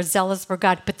that they are zealous for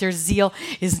God, but their zeal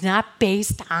is not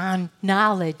based on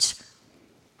knowledge.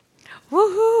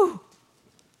 Woohoo!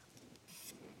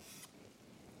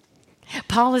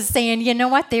 Paul is saying, you know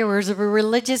what? There was a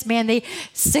religious man.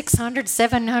 600,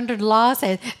 700 laws.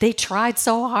 They tried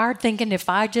so hard thinking if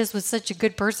I just was such a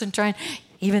good person trying,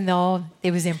 even though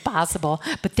it was impossible.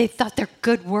 But they thought their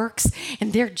good works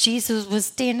and their Jesus was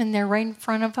standing there right in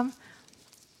front of them.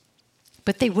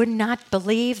 But they would not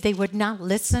believe. They would not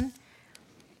listen.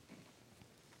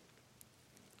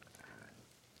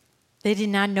 They did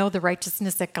not know the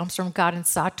righteousness that comes from God and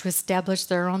sought to establish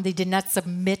their own. They did not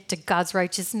submit to God's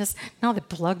righteousness. No, they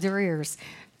plugged their ears.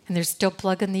 And they're still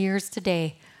plugging the ears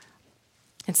today.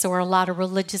 And so are a lot of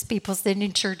religious people sitting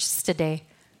in churches today.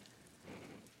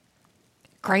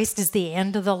 Christ is the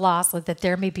end of the law so that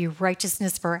there may be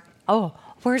righteousness for,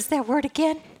 where's that word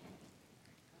again?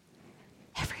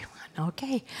 Everyone.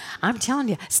 Okay. I'm telling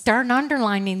you, start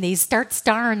underlining these, start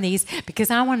starring these, because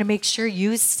I want to make sure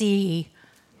you see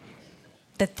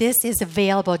that this is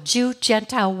available, Jew,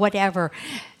 Gentile, whatever,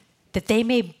 that they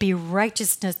may be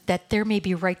righteousness, that there may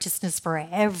be righteousness for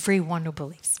everyone who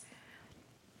believes.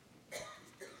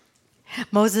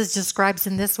 Moses describes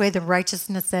in this way the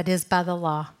righteousness that is by the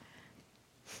law.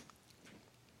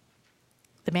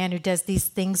 The man who does these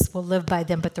things will live by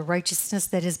them, but the righteousness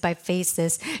that is by faith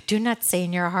says, do not say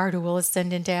in your heart who will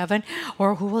ascend into heaven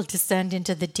or who will descend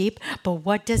into the deep. But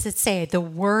what does it say? The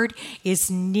word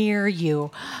is near you.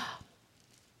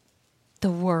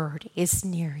 The word is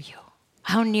near you.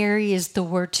 How near is the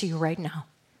word to you right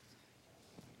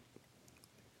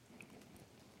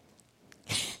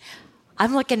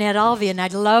I'm looking at all of you, and I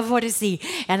love what I see.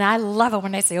 And I love it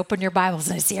when I say, open your Bibles.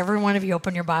 And I see every one of you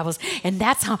open your Bibles. And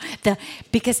that's how,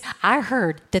 because I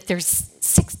heard that there's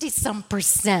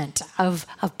 60-some% of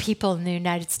people in the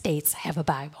United States have a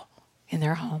Bible in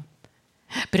their home.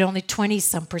 But only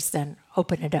 20-some%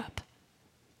 open it up.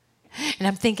 And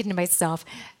I'm thinking to myself,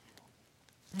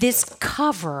 this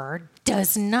cover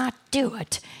does not do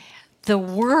it. The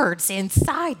words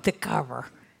inside the cover.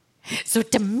 So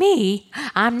to me,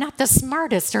 I'm not the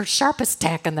smartest or sharpest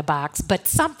tack in the box, but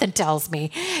something tells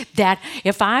me that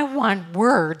if I want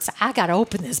words, I got to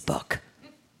open this book.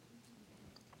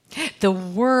 The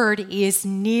word is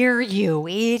near you.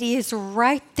 It is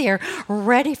right there,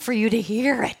 ready for you to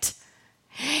hear it.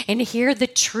 And hear the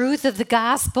truth of the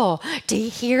gospel, to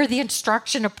hear the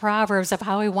instruction of Proverbs of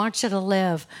how he wants you to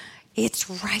live. It's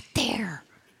right there.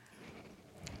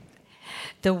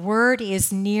 The word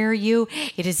is near you.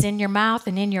 It is in your mouth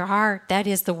and in your heart. That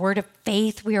is the word of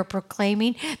faith we are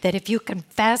proclaiming, that if you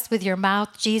confess with your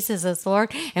mouth Jesus is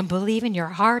Lord and believe in your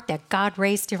heart that God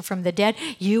raised him from the dead,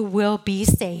 you will be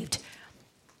saved.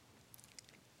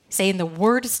 Saying the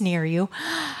word is near you.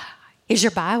 Is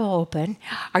your Bible open?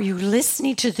 Are you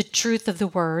listening to the truth of the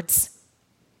words?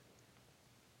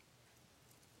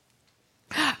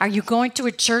 Are you going to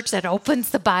a church that opens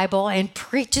the Bible and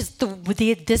preaches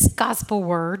this gospel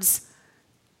words?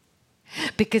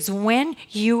 Because when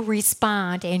you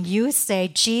respond and you say,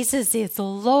 Jesus is the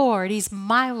Lord, he's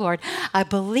my Lord, I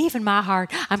believe in my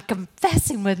heart, I'm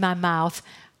confessing with my mouth.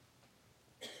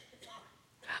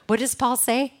 What does Paul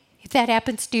say? If that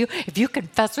happens to you, if you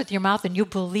confess with your mouth and you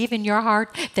believe in your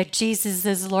heart that Jesus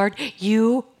is Lord,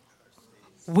 you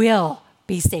will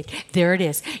be saved. There it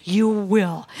is. You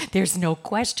will. There's no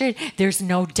question. There's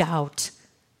no doubt.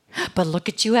 But look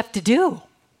what you have to do.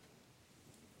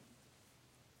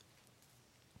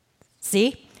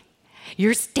 See?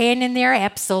 You're standing there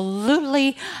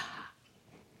absolutely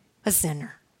a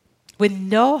sinner with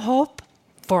no hope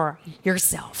for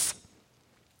yourself.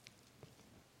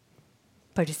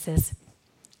 But he says,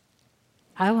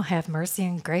 I will have mercy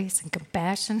and grace and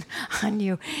compassion on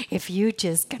you if you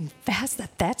just confess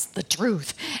that that's the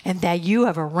truth and that you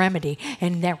have a remedy,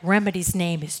 and that remedy's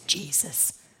name is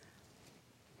Jesus.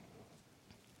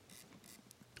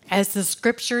 As the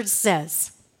scripture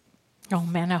says, oh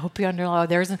man, I hope you underline.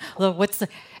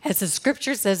 As the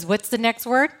scripture says, what's the next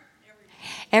word?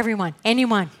 Everyone,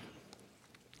 anyone.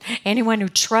 Anyone who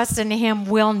trusts in him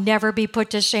will never be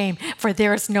put to shame, for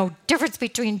there is no difference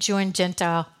between Jew and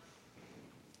Gentile.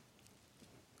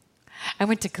 I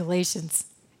went to Galatians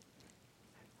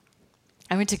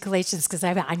because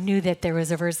I knew that there was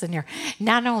a verse in there.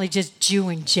 Not only just Jew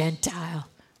and Gentile,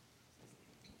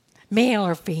 male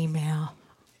or female.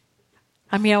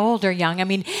 I mean, old or young. I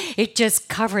mean, it just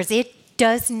covers. It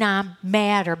does not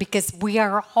matter because we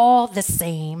are all the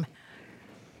same.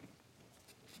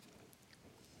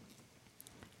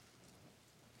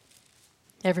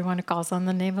 Everyone who calls on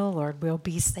the name of the Lord will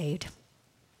be saved.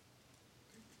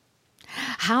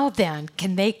 How then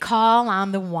can they call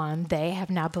on the one they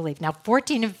have not believed? Now,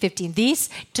 14 and 15, these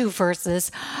two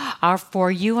verses are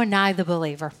for you and I, the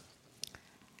believer.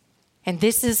 And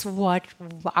this is what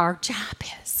our job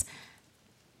is.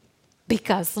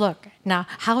 Because look, now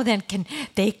how then can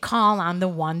they call on the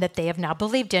one that they have not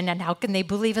believed in? And how can they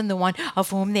believe in the one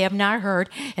of whom they have not heard?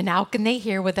 And how can they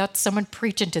hear without someone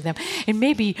preaching to them? And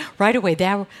maybe right away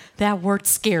that word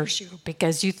scares you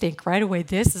because you think right away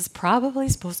this is probably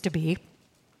supposed to be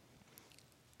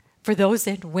for those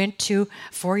that went to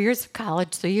 4 years of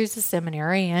college, 3 years of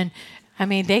seminary, and I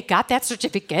mean they got that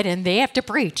certificate and they have to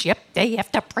preach. Yep, they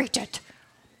have to preach it.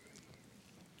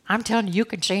 I'm telling you, you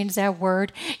can change that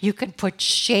word. You can put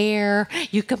share.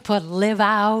 You can put live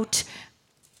out.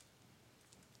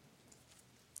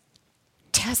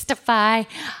 Testify.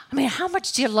 I mean, how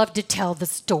much do you love to tell the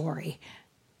story?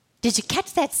 Did you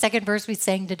catch that second verse we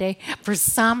sang today? For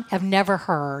some have never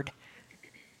heard.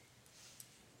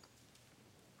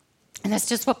 And that's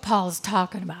just what Paul is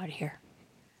talking about here.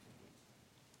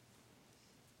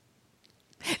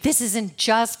 This isn't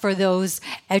just for those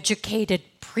educated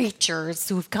preachers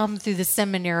who've come through the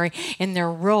seminary in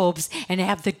their robes and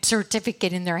have the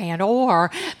certificate in their hand, or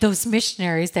those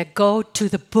missionaries that go to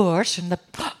the bush and the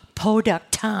podunk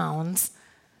towns.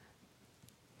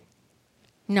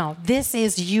 No, this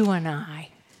is you and I.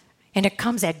 And it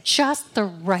comes at just the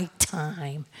right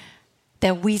time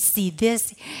that we see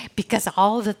this, because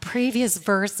all the previous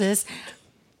verses,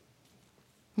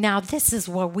 now this is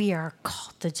what we are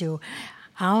called to do.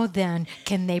 How then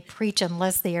can they preach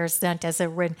unless they are sent, as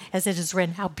it is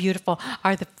written, how beautiful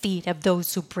are the feet of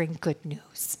those who bring good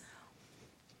news.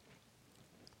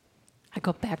 I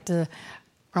go back to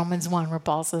Romans 1 where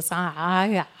Paul says,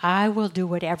 I will do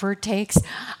whatever it takes.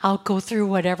 I'll go through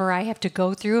whatever I have to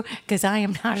go through because I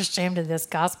am not ashamed of this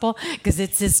gospel, because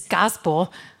it's this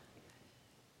gospel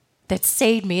that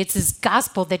saved me. It's this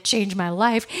gospel that changed my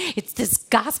life. It's this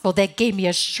gospel that gave me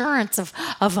assurance of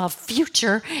a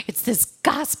future. It's this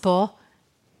gospel.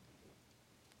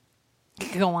 You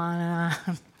can go on and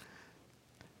on.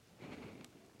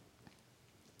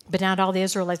 But not all the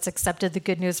Israelites accepted the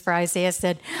good news, for Isaiah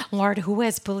said, Lord, who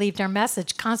has believed our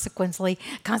message? Consequently,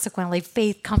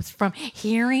 faith comes from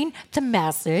hearing the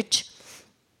message.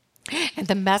 And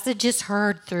the message is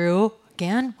heard through,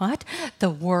 again, what? The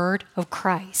word of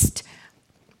Christ.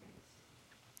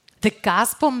 The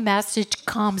gospel message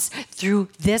comes through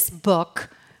this book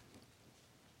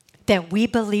that we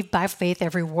believe by faith.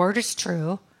 Every word is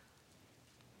true.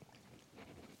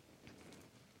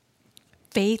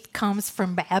 Faith comes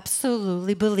from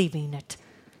absolutely believing it.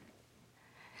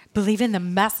 Believing the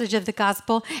message of the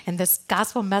gospel, and this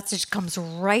gospel message comes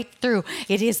right through.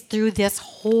 It is through this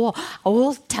whole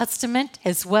Old Testament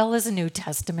as well as New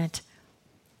Testament.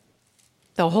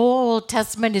 The whole Old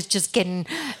Testament is just getting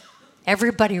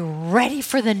everybody ready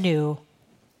for the new.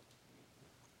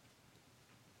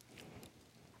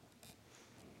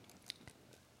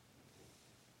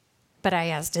 But I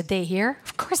asked, did they hear?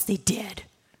 Of course they did.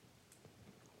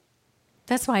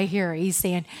 That's why I hear he's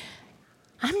saying,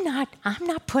 I'm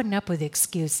not putting up with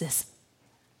excuses.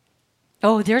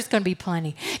 Oh, there's going to be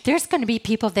plenty. There's going to be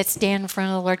people that stand in front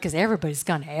of the Lord, because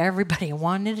everybody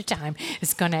one at a time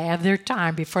is going to have their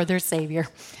time before their Savior.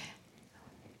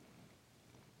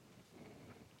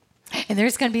 And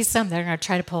there's going to be some that are going to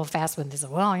try to pull a fast one. They say,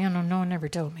 well, no one ever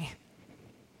told me.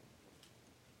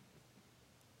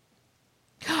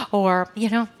 Or,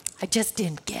 I just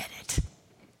didn't get it.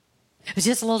 It was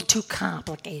just a little too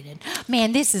complicated.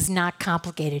 Man, this is not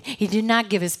complicated. He did not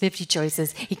give us 50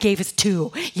 choices. He gave us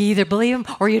 2. You either believe him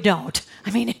or you don't.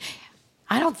 I mean,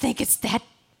 I don't think it's that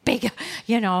big,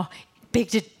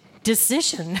 big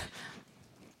decision.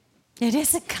 It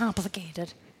isn't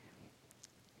complicated.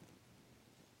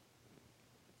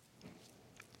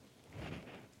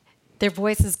 Their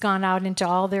voice has gone out into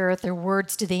all the earth, their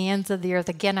words to the ends of the earth.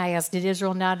 Again, I asked, did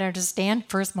Israel not understand?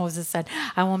 First, Moses said,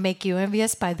 I will make you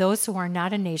envious by those who are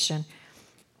not a nation.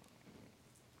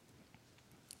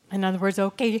 In other words,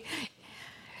 okay,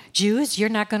 Jews, you're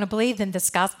not going to believe, then this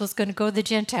gospel is going to go to the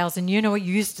Gentiles. And you know what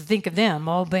you used to think of them?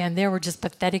 Oh, man, they were just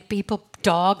pathetic people,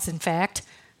 dogs, in fact,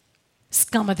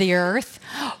 scum of the earth.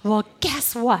 Well,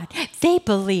 guess what? They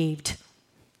believed.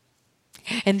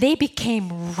 And they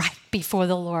became right before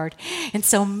the Lord. And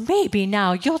so maybe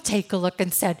now you'll take a look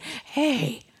and said,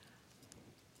 hey,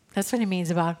 that's what it means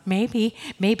about maybe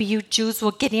you Jews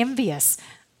will get envious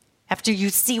after you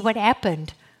see what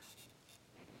happened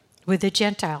with the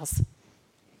Gentiles.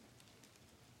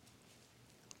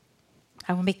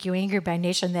 I will make you angry by a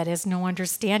nation that has no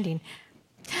understanding.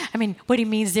 I mean, what he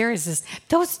means there is this,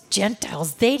 those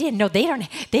Gentiles, they didn't know, they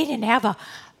didn't have a,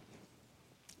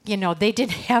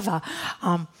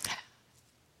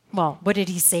 what did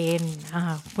he say?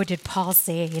 What did Paul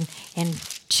say in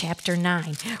chapter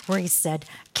 9, where he said,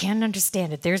 can't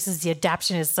understand it. Theirs is the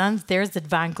adoption as sons. There's the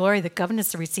divine glory, the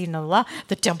covenants, the receiving of the law,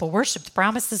 the temple worship, the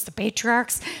promises, the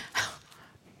patriarchs.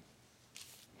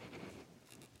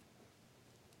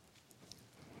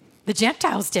 The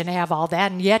Gentiles didn't have all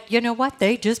that, and yet, you know what?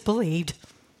 They just believed.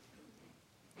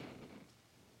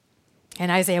 And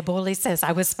Isaiah boldly says,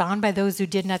 I was found by those who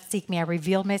did not seek me. I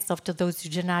revealed myself to those who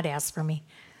did not ask for me.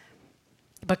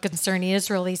 But concerning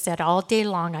Israel, he said, all day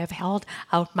long I've held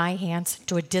out my hands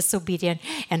to a disobedient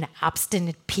and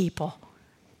obstinate people.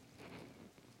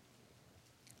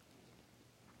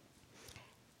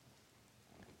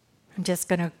 I'm just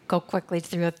going to go quickly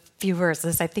through a few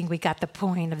verses. I think we got the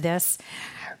point of this.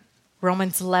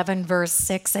 Romans 11, verse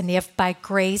 6, and if by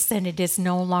grace, then it is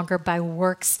no longer by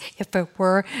works. If it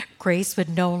were, grace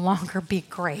would no longer be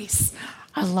grace.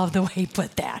 I love the way he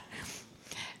put that.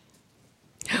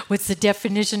 What's the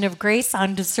definition of grace?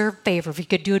 Undeserved favor. If you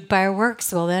could do it by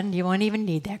works, well, then you won't even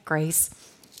need that grace.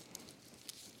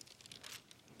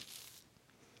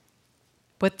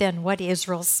 But then what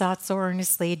Israel sought so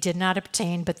earnestly did not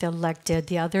obtain, but the elect did.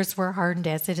 The others were hardened,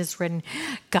 as it is written.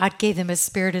 God gave them a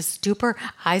spirit of stupor,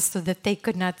 eyes so that they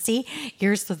could not see,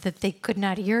 ears so that they could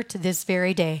not hear, to this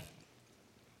very day.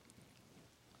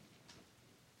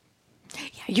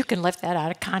 Yeah, you can lift that out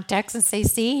of context and say,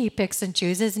 see, he picks and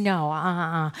chooses.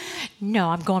 No, No,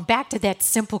 I'm going back to that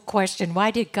simple question. Why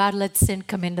did God let sin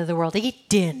come into the world? He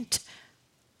didn't.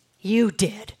 You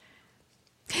did.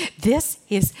 This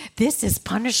is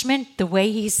punishment the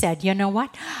way he said, you know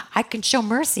what? I can show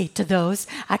mercy to those.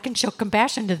 I can show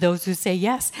compassion to those who say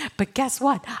yes. But guess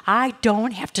what? I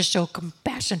don't have to show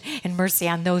compassion and mercy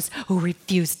on those who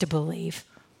refuse to believe.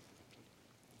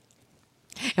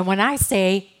 And when I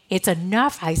say it's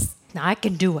enough, I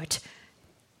can do it.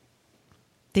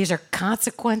 These are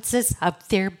consequences of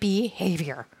their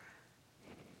behavior.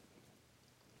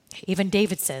 Even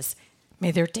David says,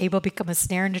 may their table become a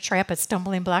snare and a trap, a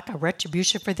stumbling block, a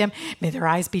retribution for them. May their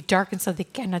eyes be darkened so they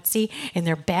cannot see, and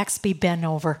their backs be bent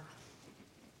over.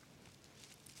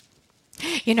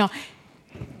 You know,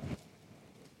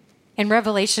 in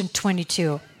Revelation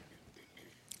 22,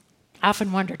 I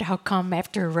often wondered how come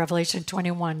after Revelation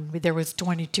 21 there was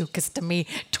 22, because to me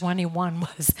 21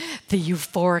 was the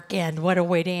euphoric end. What a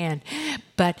way to end.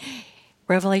 But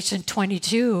Revelation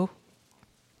 22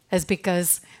 is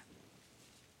because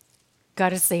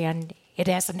God is saying it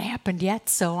hasn't happened yet,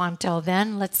 so until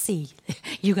then, let's see.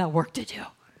 You got work to do.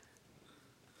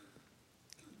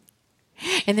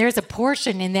 And there's a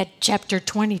portion in that chapter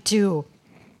 22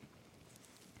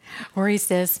 where he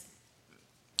says,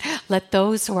 let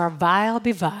those who are vile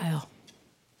be vile.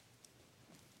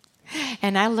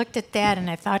 And I looked at that and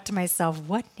I thought to myself,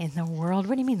 what in the world?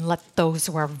 What do you mean, let those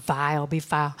who are vile be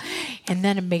vile? And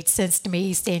then it made sense to me.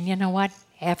 He's saying, you know what?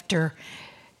 After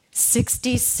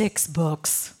 66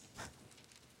 books,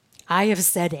 I have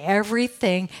said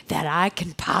everything that I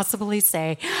can possibly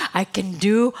say. I can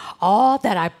do all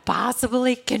that I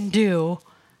possibly can do.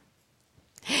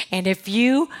 And if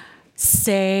you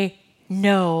say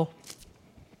no,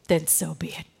 then so be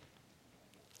it.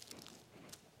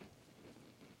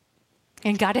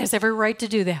 And God has every right to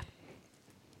do that.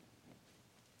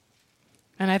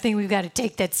 And I think we've got to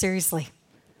take that seriously.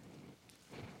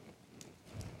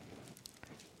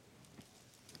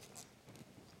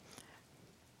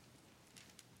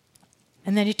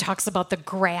 And then he talks about the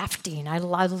grafting. I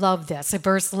love this. In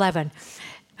verse 11,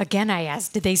 again I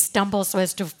ask, did they stumble so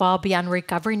as to fall beyond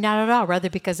recovery? Not at all. Rather,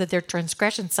 because of their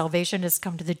transgression, salvation has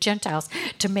come to the Gentiles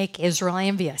to make Israel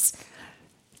envious.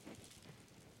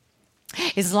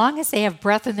 As long as they have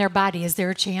breath in their body, is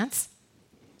there a chance?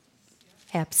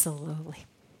 Absolutely.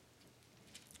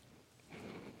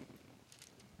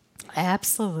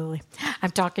 Absolutely.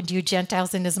 I'm talking to you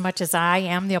Gentiles, and as much as I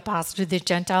am the apostle to the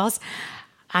Gentiles,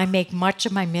 I make much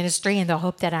of my ministry in the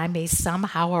hope that I may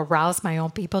somehow arouse my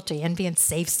own people to envy and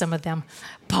save some of them.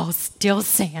 Paul's still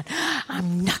saying,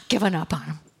 I'm not giving up on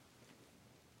them.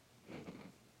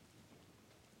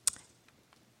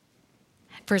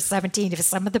 Verse 17, if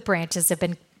some of the branches have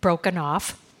been broken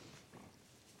off.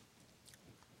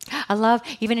 I love,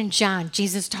 even in John,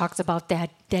 Jesus talks about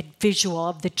that visual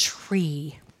of the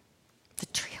tree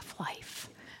of life.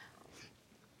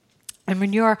 And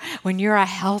when you're a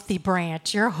healthy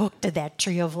branch, you're hooked to that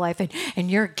tree of life, and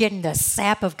you're getting the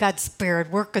sap of God's Spirit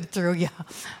working through you.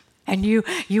 And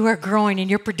you are growing, and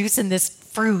you're producing this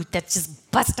fruit that's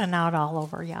just busting out all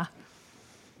over you.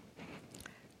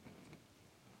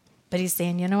 But he's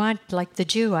saying, you know what? Like the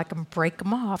Jew, I can break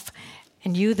them off.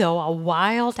 And you, though, a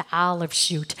wild olive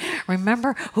shoot.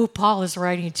 Remember who Paul is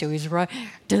writing to. He's writing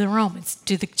to the Romans,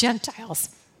 to the Gentiles.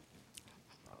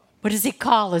 What does he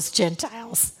call us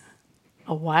Gentiles?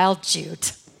 A wild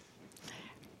shoot.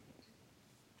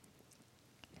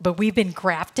 But we've been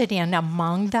grafted in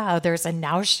among the others and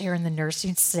now share in the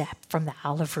nursing sap from the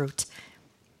olive root.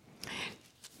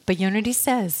 But Unity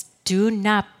says, do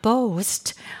not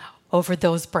boast over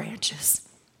those branches.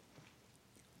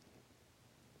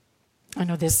 I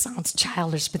know this sounds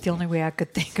childish, but the only way I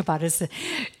could think about it is,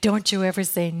 don't you ever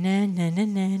say, nah, nah, nah,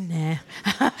 nah,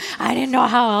 nah. I didn't know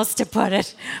how else to put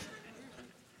it.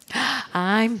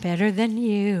 I'm better than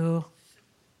you.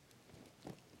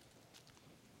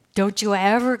 Don't you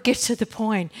ever get to the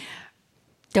point.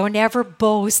 Don't ever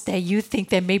boast that you think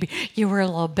that maybe you were a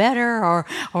little better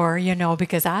or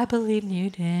because I believe you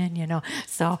did,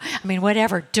 So,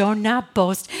 whatever. Do not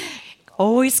boast.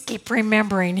 Always keep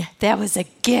remembering that was a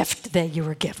gift that you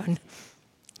were given.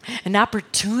 An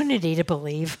opportunity to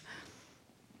believe.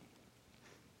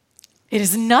 It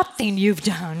is nothing you've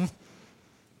done.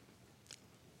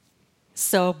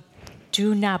 So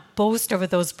do not boast over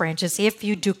those branches. If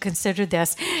you do, consider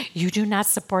this. You do not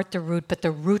support the root, but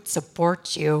the root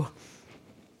supports you.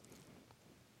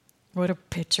 What a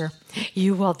picture.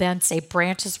 You will then say,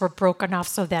 branches were broken off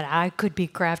so that I could be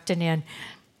grafted in.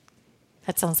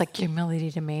 That sounds like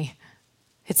humility to me.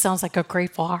 It sounds like a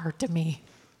grateful heart to me.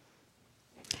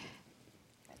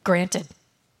 Granted.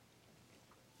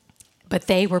 But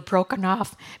they were broken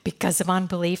off because of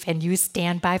unbelief, and you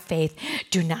stand by faith.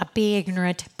 Do not be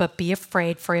ignorant, but be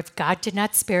afraid, for if God did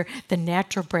not spare the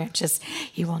natural branches,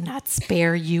 he will not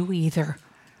spare you either.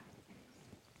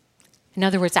 In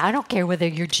other words, I don't care whether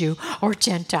you're Jew or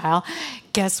Gentile.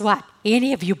 Guess what?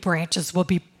 Any of you branches will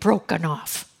be broken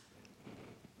off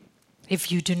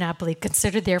if you do not believe.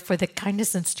 Consider therefore the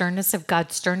kindness and sternness of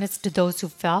God, sternness to those who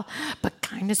fell, but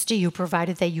kindness to you,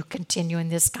 provided that you continue in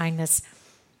this kindness.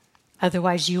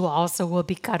 Otherwise, you also will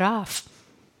be cut off.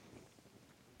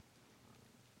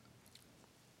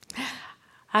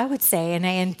 I would say,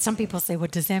 and some people say, well,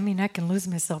 does that mean I can lose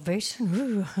my salvation?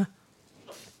 Ooh.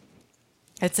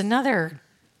 It's another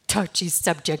touchy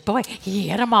subject. Boy, he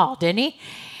hit them all, didn't he?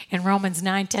 In Romans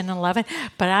 9, 10, and 11.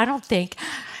 But I don't think,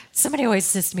 somebody always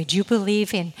says to me, do you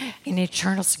believe in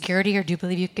eternal security, or do you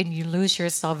believe you lose your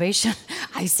salvation?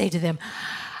 I say to them,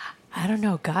 I don't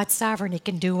know. God's sovereign. He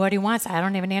can do what he wants. I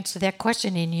don't even answer that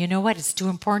question. And you know what? It's too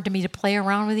important to me to play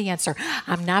around with the answer.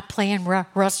 I'm not playing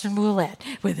Russian roulette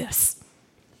with this.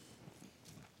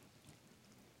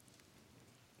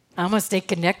 I'm going to stay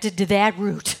connected to that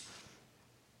root.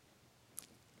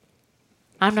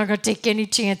 I'm not going to take any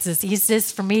chances. He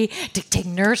says for me to take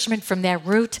nourishment from that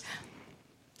root.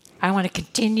 I want to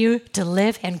continue to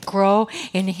live and grow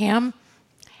in him.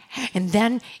 And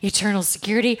then eternal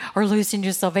security or losing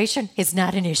your salvation is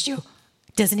not an issue.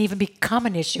 It doesn't even become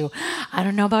an issue. I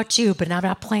don't know about you, but I'm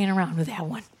not playing around with that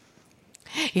one.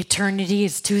 Eternity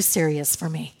is too serious for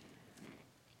me.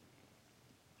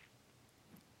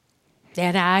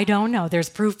 And I don't know. There's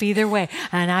proof either way.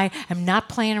 And I am not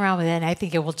playing around with it. And I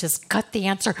think it will just cut the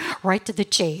answer right to the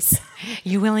chase.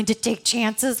 You willing to take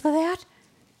chances with that?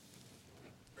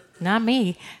 Not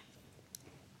me.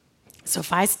 So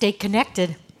if I stay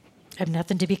connected, I have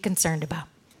nothing to be concerned about.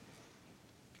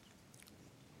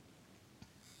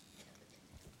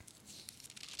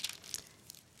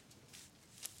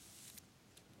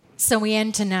 So we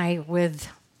end tonight with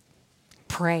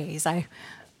praise. I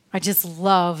just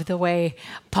love the way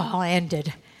Paul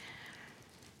ended.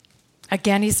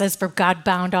 Again, he says, for God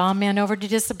bound all men over to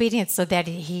disobedience so that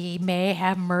he may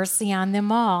have mercy on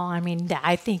them all. I mean,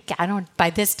 by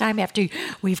this time, after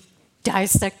we've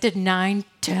dissected 9,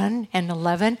 10, and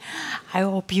 11, I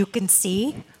hope you can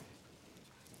see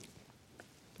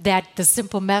that the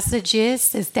simple message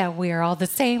is that we are all the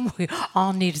same. We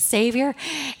all need a Savior,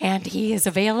 and he is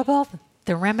available.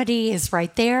 The remedy is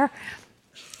right there.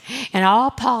 And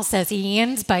all Paul says, he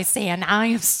ends by saying, I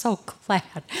am so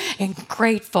glad and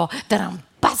grateful that I'm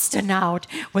busting out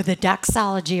with a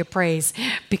doxology of praise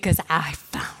because I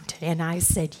found it. And I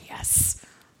said, yes.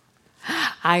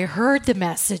 I heard the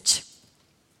message.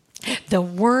 The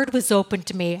word was open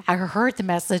to me. I heard the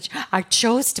message. I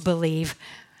chose to believe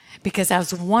because I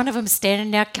was one of them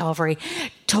standing at Calvary,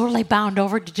 totally bound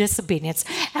over to disobedience,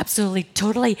 absolutely,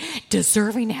 totally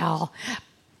deserving hell.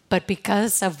 But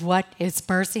because of what is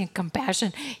mercy and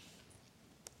compassion,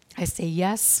 I say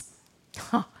yes.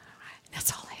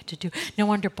 That's all I had to do. No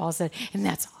wonder Paul said, and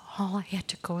that's all I had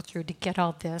to go through to get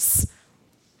all this.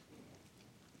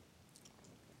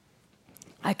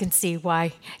 I can see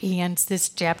why he ends this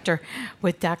chapter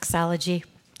with doxology.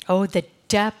 Oh, the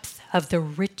depth of the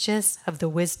riches of the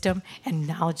wisdom and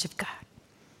knowledge of God.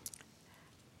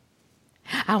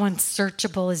 How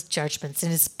unsearchable his judgments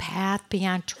and his path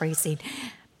beyond tracing.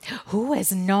 Who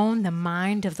has known the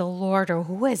mind of the Lord, or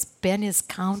who has been his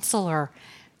counselor?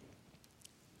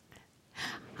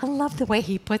 I love the way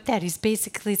he put that. He's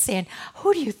basically saying,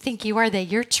 who do you think you are that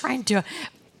you're trying to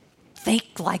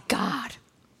think like God?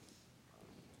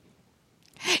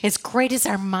 As great as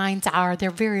our minds are, they're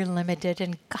very limited,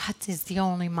 and God's is the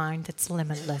only mind that's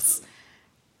limitless.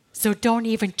 So don't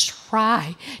even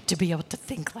try to be able to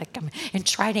think like him and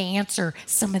try to answer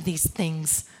some of these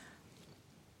things.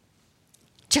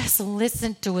 Just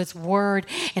listen to his word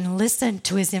and listen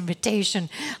to his invitation.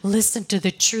 Listen to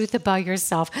the truth about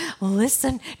yourself.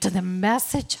 Listen to the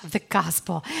message of the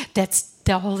gospel that's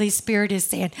the Holy Spirit is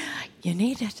saying, you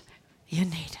need it. You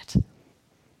need it.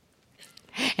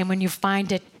 And when you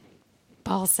find it,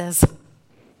 Paul says,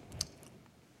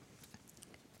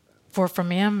 for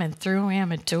from him and through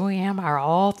him and to him are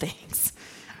all things.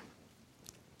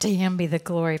 To him be the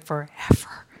glory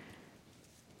forever.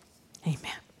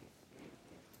 Amen.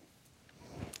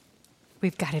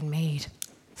 We've got it made.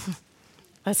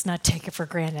 Let's not take it for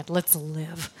granted. Let's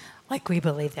live like we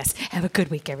believe this. Have a good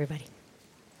week, everybody.